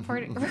beginning of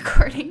recording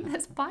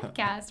this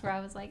podcast where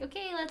I was like,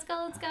 okay, let's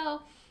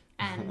go.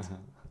 And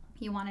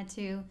you wanted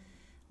to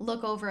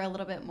look over a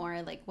little bit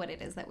more like what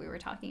it is that we were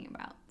talking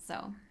about.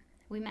 So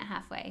we met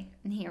halfway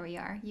and here we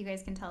are. You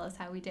guys can tell us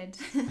how we did.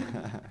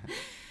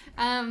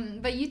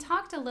 But you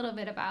talked a little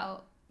bit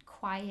about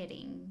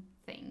quieting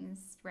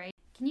things, right?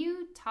 Can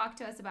you talk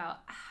to us about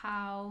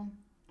how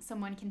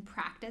someone can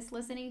practice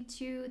listening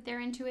to their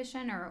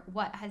intuition, or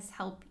what has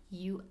helped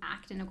you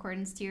act in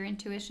accordance to your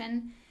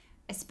intuition,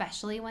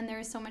 especially when there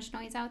is so much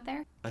noise out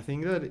there? I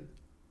think that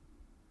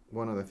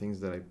one of the things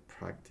that I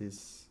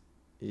practice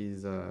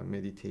is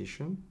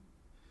meditation.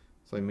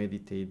 So I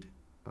meditate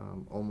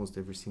almost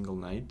every single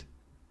night.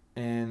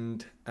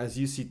 And as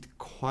you sit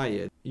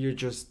quiet, you're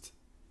just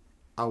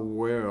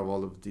aware of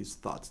all of these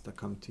thoughts that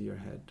come to your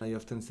head. I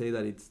often say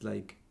that it's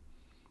like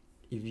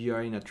if you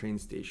are in a train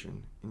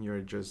station and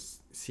you're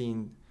just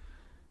seeing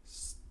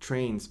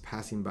trains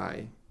passing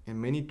by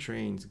and many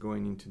trains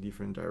going into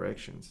different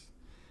directions.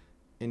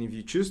 And if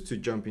you choose to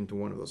jump into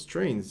one of those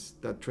trains,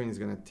 that train is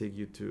going to take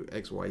you to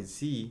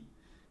XYZ.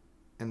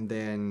 And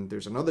then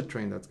there's another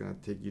train that's going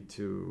to take you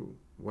to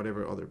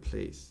whatever other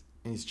place.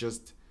 And it's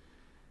just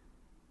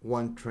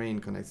one train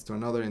connects to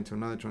another and to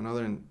another to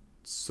another. And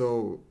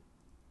so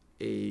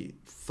a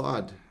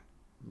thought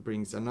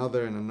brings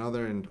another and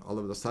another. And all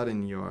of a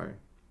sudden you are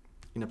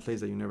in a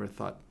place that you never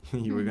thought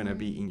you were going to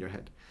be in your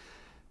head.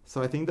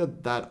 So I think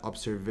that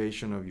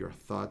observation of your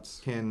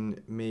thoughts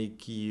can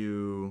make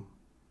you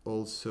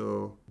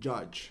also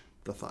judge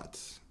the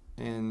thoughts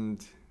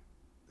and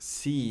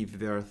see if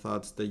there are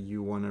thoughts that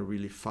you want to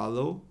really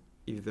follow,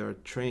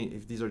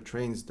 if these are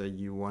trains that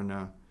you want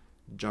to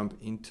jump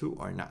into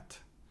or not.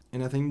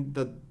 And I think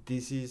that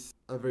this is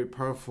a very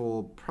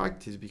powerful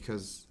practice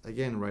because,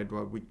 again, right,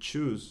 what we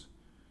choose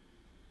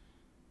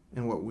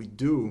and what we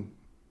do,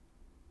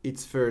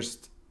 it's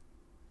first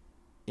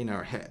in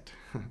our head.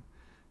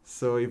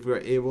 So if we're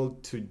able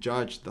to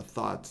judge the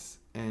thoughts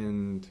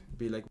and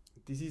be like,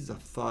 this is a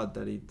thought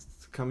that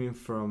it's coming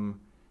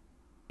from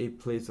a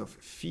place of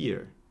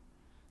fear,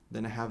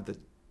 then I have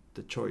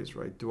the choice,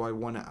 right? Do I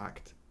want to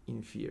act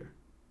in fear?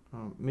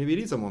 Maybe it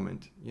is a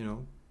moment,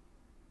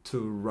 to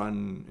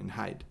run and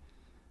hide.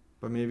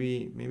 But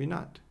maybe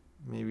not.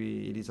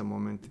 Maybe it is a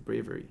moment of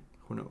bravery.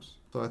 Who knows?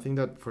 So I think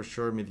that for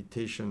sure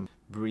meditation,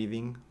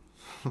 breathing,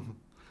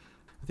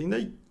 I think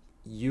that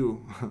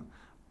you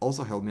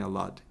also helped me a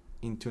lot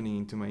in tuning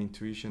into my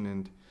intuition.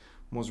 And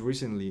most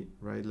recently,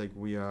 right, like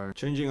we are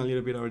changing a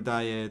little bit our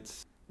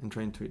diets and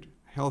trying to eat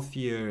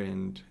healthier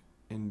and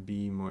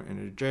be more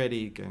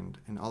energetic and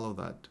all of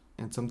that.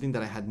 And something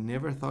that I had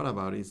never thought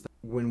about is that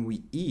when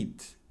we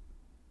eat,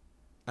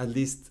 at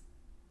least,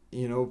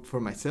 for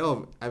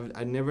myself,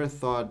 I never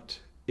thought,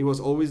 it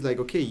was always like,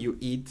 okay, you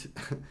eat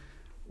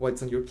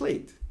what's on your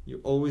plate. You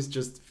always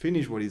just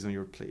finish what is on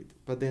your plate.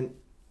 But then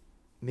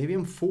maybe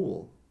I'm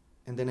full.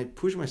 And then I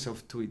push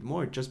myself to eat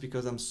more just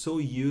because I'm so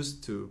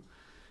used to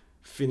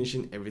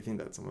finishing everything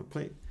that's on my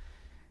plate.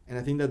 And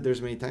I think that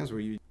there's many times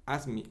where you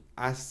ask me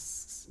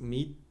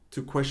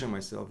to question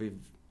myself,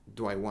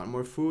 do I want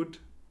more food?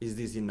 Is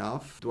this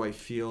enough? Do I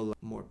feel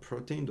like more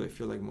protein? Do I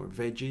feel like more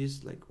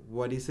veggies? Like,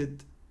 what is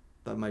it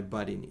that my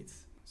body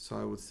needs? So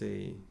I would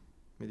say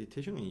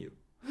meditation and you.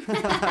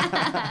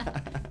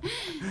 That's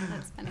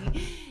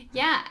funny.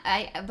 Yeah,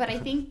 but I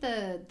think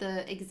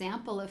the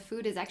example of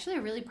food is actually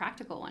a really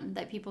practical one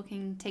that people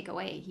can take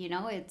away.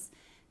 It's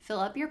fill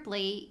up your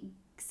plate,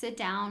 sit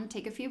down,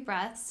 take a few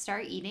breaths,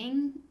 start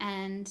eating,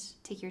 and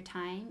take your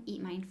time,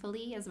 eat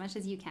mindfully as much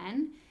as you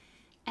can,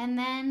 and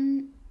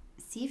then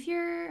see if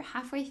you're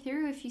halfway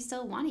through, if you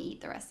still want to eat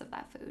the rest of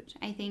that food.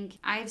 I think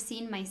I've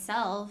seen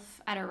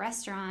myself at a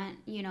restaurant,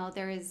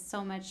 there is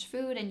so much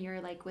food and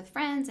you're like with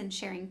friends and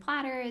sharing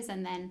platters,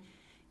 and then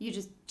you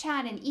just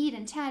chat and eat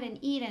and chat and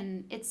eat,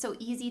 and it's so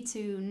easy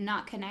to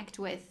not connect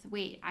with,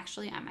 wait,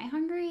 actually, am I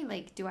hungry?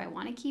 Like, do I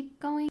want to keep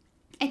going?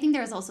 I think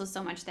there's also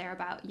so much there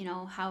about,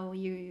 how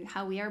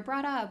we are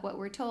brought up, what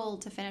we're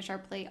told to finish our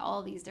plate,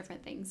 all these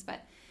different things.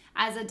 But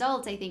as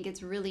adults, I think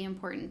it's really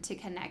important to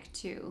connect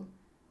to,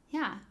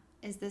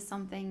 is this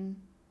something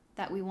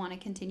that we want to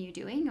continue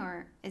doing,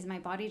 or is my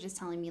body just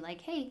telling me like,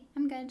 hey,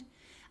 I'm good?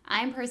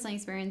 I'm personally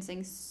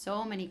experiencing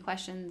so many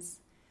questions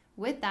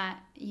with that,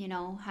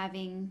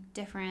 having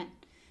different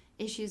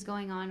issues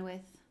going on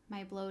with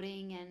my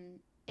bloating, and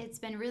it's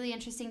been really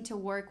interesting to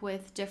work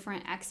with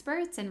different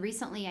experts. And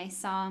recently I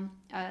saw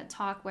a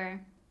talk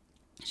where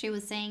she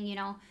was saying,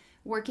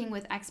 working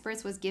with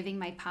experts was giving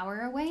my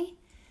power away.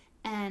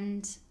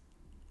 And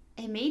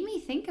it made me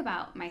think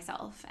about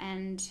myself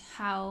and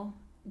how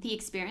the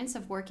experience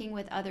of working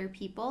with other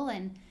people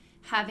and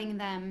having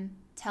them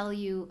tell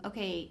you,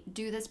 okay,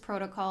 do this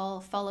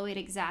protocol, follow it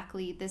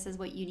exactly, this is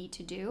what you need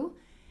to do,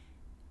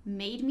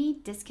 made me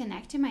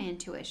disconnect to my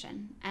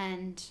intuition.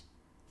 And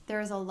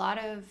there's a lot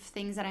of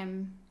things that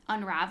I'm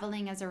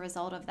unraveling as a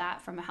result of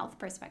that from a health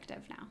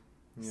perspective now.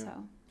 Yeah. So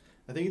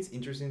I think it's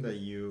interesting that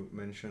you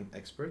mentioned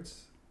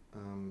experts,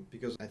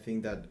 because I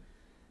think that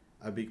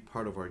a big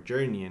part of our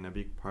journey and a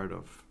big part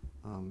of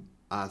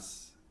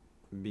us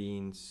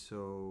being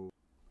so,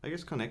 I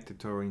guess, connected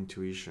to our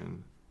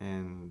intuition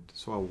and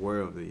so aware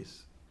of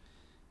this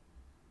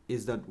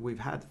is that we've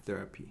had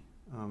therapy.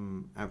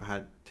 I've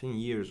had 10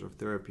 years of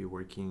therapy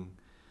working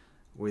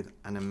with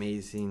an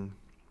amazing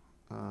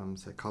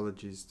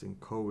psychologist and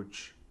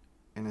coach.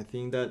 And I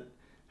think that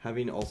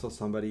having also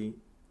somebody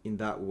in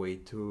that way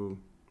to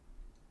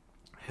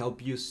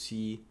help you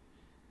see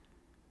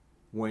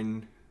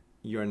when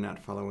you're not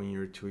following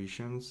your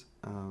intuitions,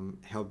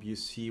 help you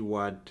see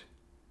what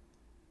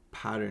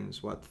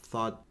patterns, what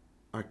thought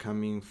are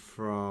coming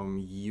from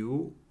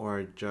you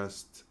or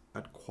just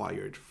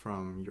acquired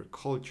from your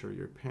culture,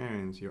 your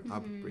parents, your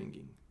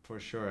upbringing. For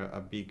sure, a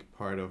big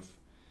part of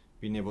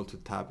being able to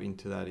tap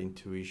into that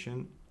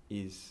intuition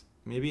is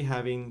maybe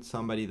having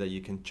somebody that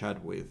you can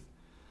chat with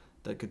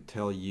that could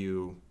tell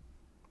you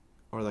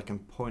or that can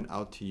point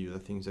out to you the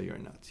things that you're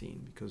not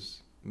seeing,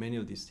 because many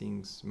of these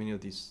things,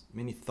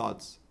 many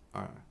thoughts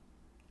are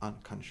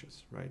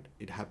unconscious, right?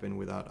 It happened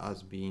without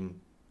us being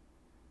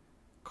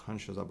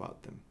conscious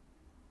about them.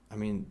 I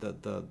mean,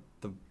 the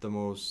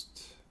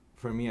most,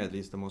 for me at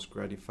least, the most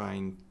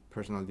gratifying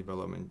personal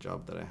development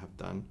job that I have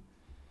done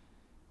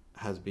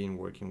has been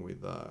working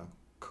with a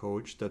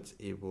coach that's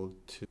able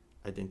to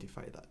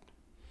identify that.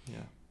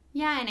 Yeah.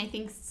 Yeah, and I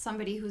think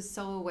somebody who's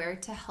so aware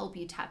to help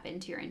you tap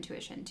into your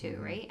intuition too,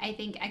 right? I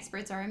think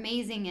experts are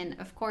amazing, and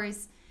of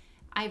course,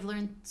 I've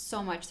learned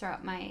so much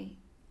throughout my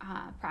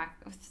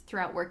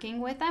throughout working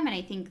with them. And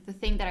I think the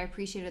thing that I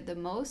appreciated the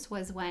most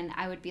was when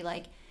I would be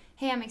like,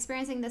 "Hey, I'm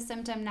experiencing this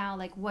symptom now.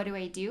 Like, what do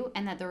I do?"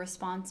 And that the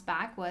response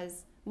back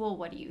was, "Well,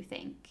 what do you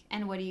think?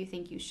 And what do you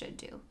think you should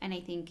do?" And I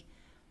think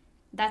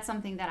that's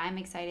something that I'm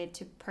excited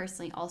to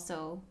personally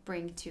also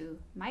bring to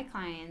my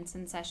clients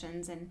and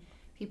sessions and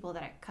people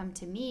that come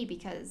to me,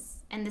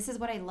 because, and this is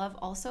what I love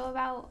also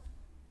about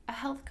a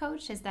health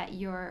coach, is that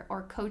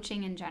or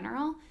coaching in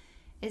general,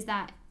 is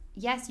that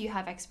yes, you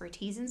have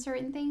expertise in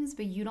certain things,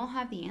 but you don't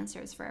have the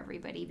answers for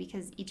everybody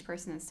because each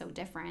person is so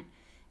different.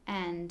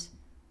 And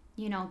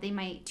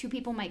two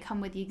people might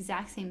come with the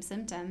exact same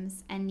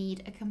symptoms and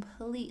need a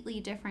completely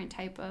different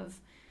type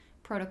of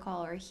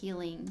protocol or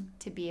healing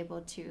to be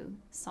able to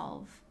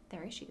solve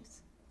their issues.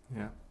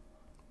 Yeah.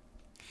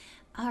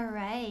 All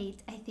right,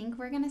 I think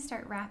we're going to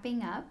start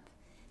wrapping up.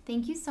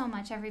 Thank you so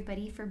much,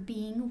 everybody, for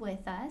being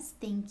with us.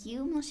 Thank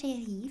you, mon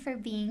chéri, for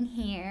being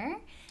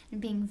here and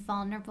being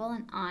vulnerable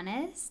and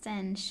honest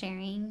and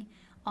sharing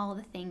all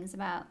the things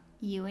about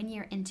you and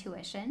your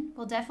intuition.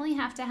 We'll definitely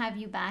have to have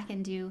you back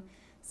and do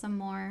some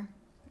more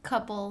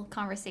couple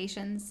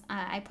conversations.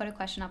 I put a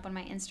question up on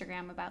my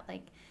Instagram about,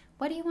 like,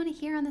 what do you want to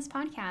hear on this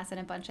podcast? And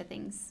a bunch of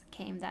things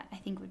came that I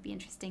think would be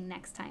interesting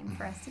next time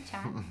for us to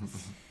chat.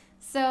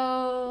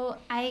 So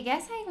I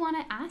guess I want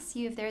to ask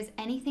you if there's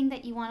anything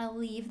that you want to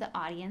leave the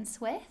audience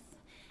with,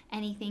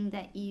 any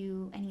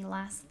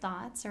last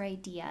thoughts or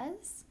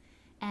ideas,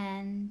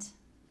 and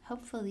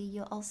hopefully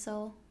you'll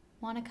also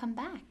want to come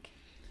back.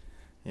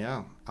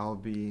 Yeah, I'll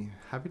be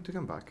happy to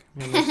come back.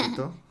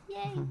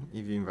 Yay!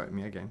 If you invite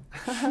me again.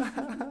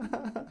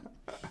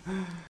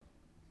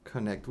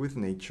 Connect with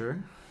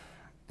nature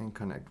and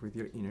connect with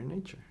your inner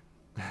nature.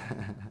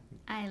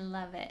 I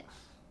love it.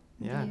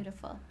 Yeah.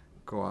 Beautiful.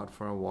 Go out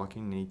for a walk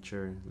in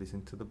nature,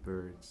 listen to the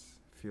birds,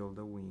 feel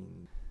the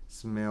wind,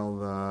 smell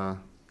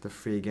the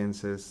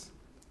fragrances,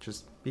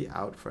 just be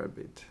out for a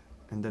bit.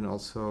 And then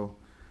also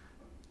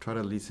try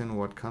to listen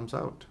what comes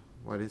out.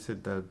 What is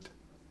it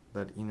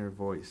that inner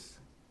voice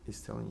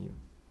is telling you?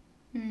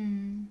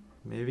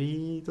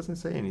 Maybe it doesn't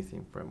say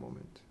anything for a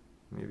moment.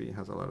 Maybe it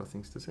has a lot of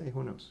things to say.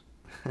 Who knows?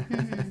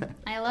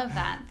 I love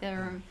that.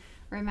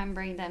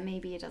 Remembering that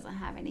maybe it doesn't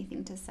have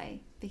anything to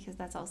say, because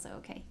that's also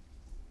okay.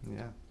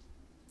 Yeah.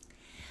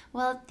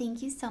 Well,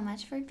 thank you so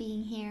much for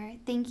being here.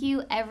 Thank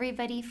you,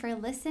 everybody, for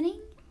listening.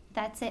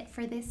 That's it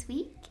for this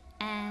week.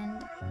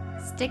 And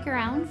stick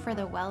around for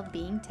the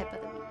well-being tip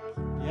of the week.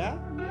 Yeah?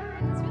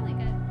 Yeah, it's really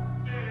good.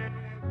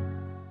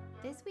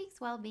 This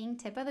week's well-being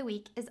tip of the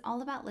week is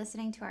all about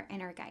listening to our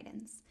inner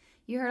guidance.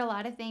 You heard a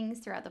lot of things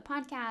throughout the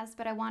podcast,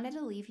 but I wanted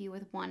to leave you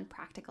with one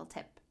practical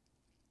tip.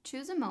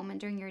 Choose a moment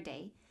during your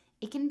day.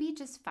 It can be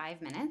just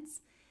 5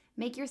 minutes.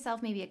 Make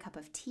yourself maybe a cup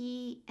of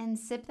tea and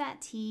sip that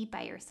tea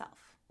by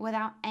yourself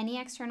without any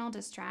external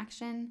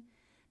distraction.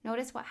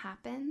 Notice what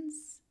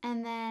happens,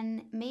 and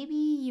then maybe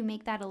you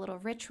make that a little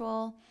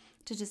ritual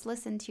to just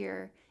listen to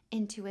your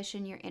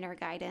intuition, your inner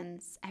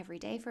guidance every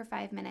day for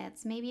 5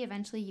 minutes. Maybe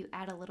eventually you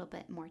add a little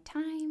bit more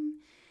time,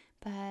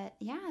 But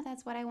yeah,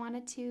 that's what I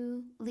wanted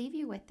to leave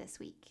you with this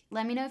week.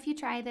 Let me know if you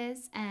try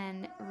this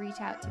and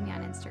reach out to me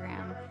on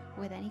Instagram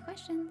with any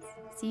questions.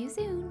 See you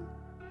soon.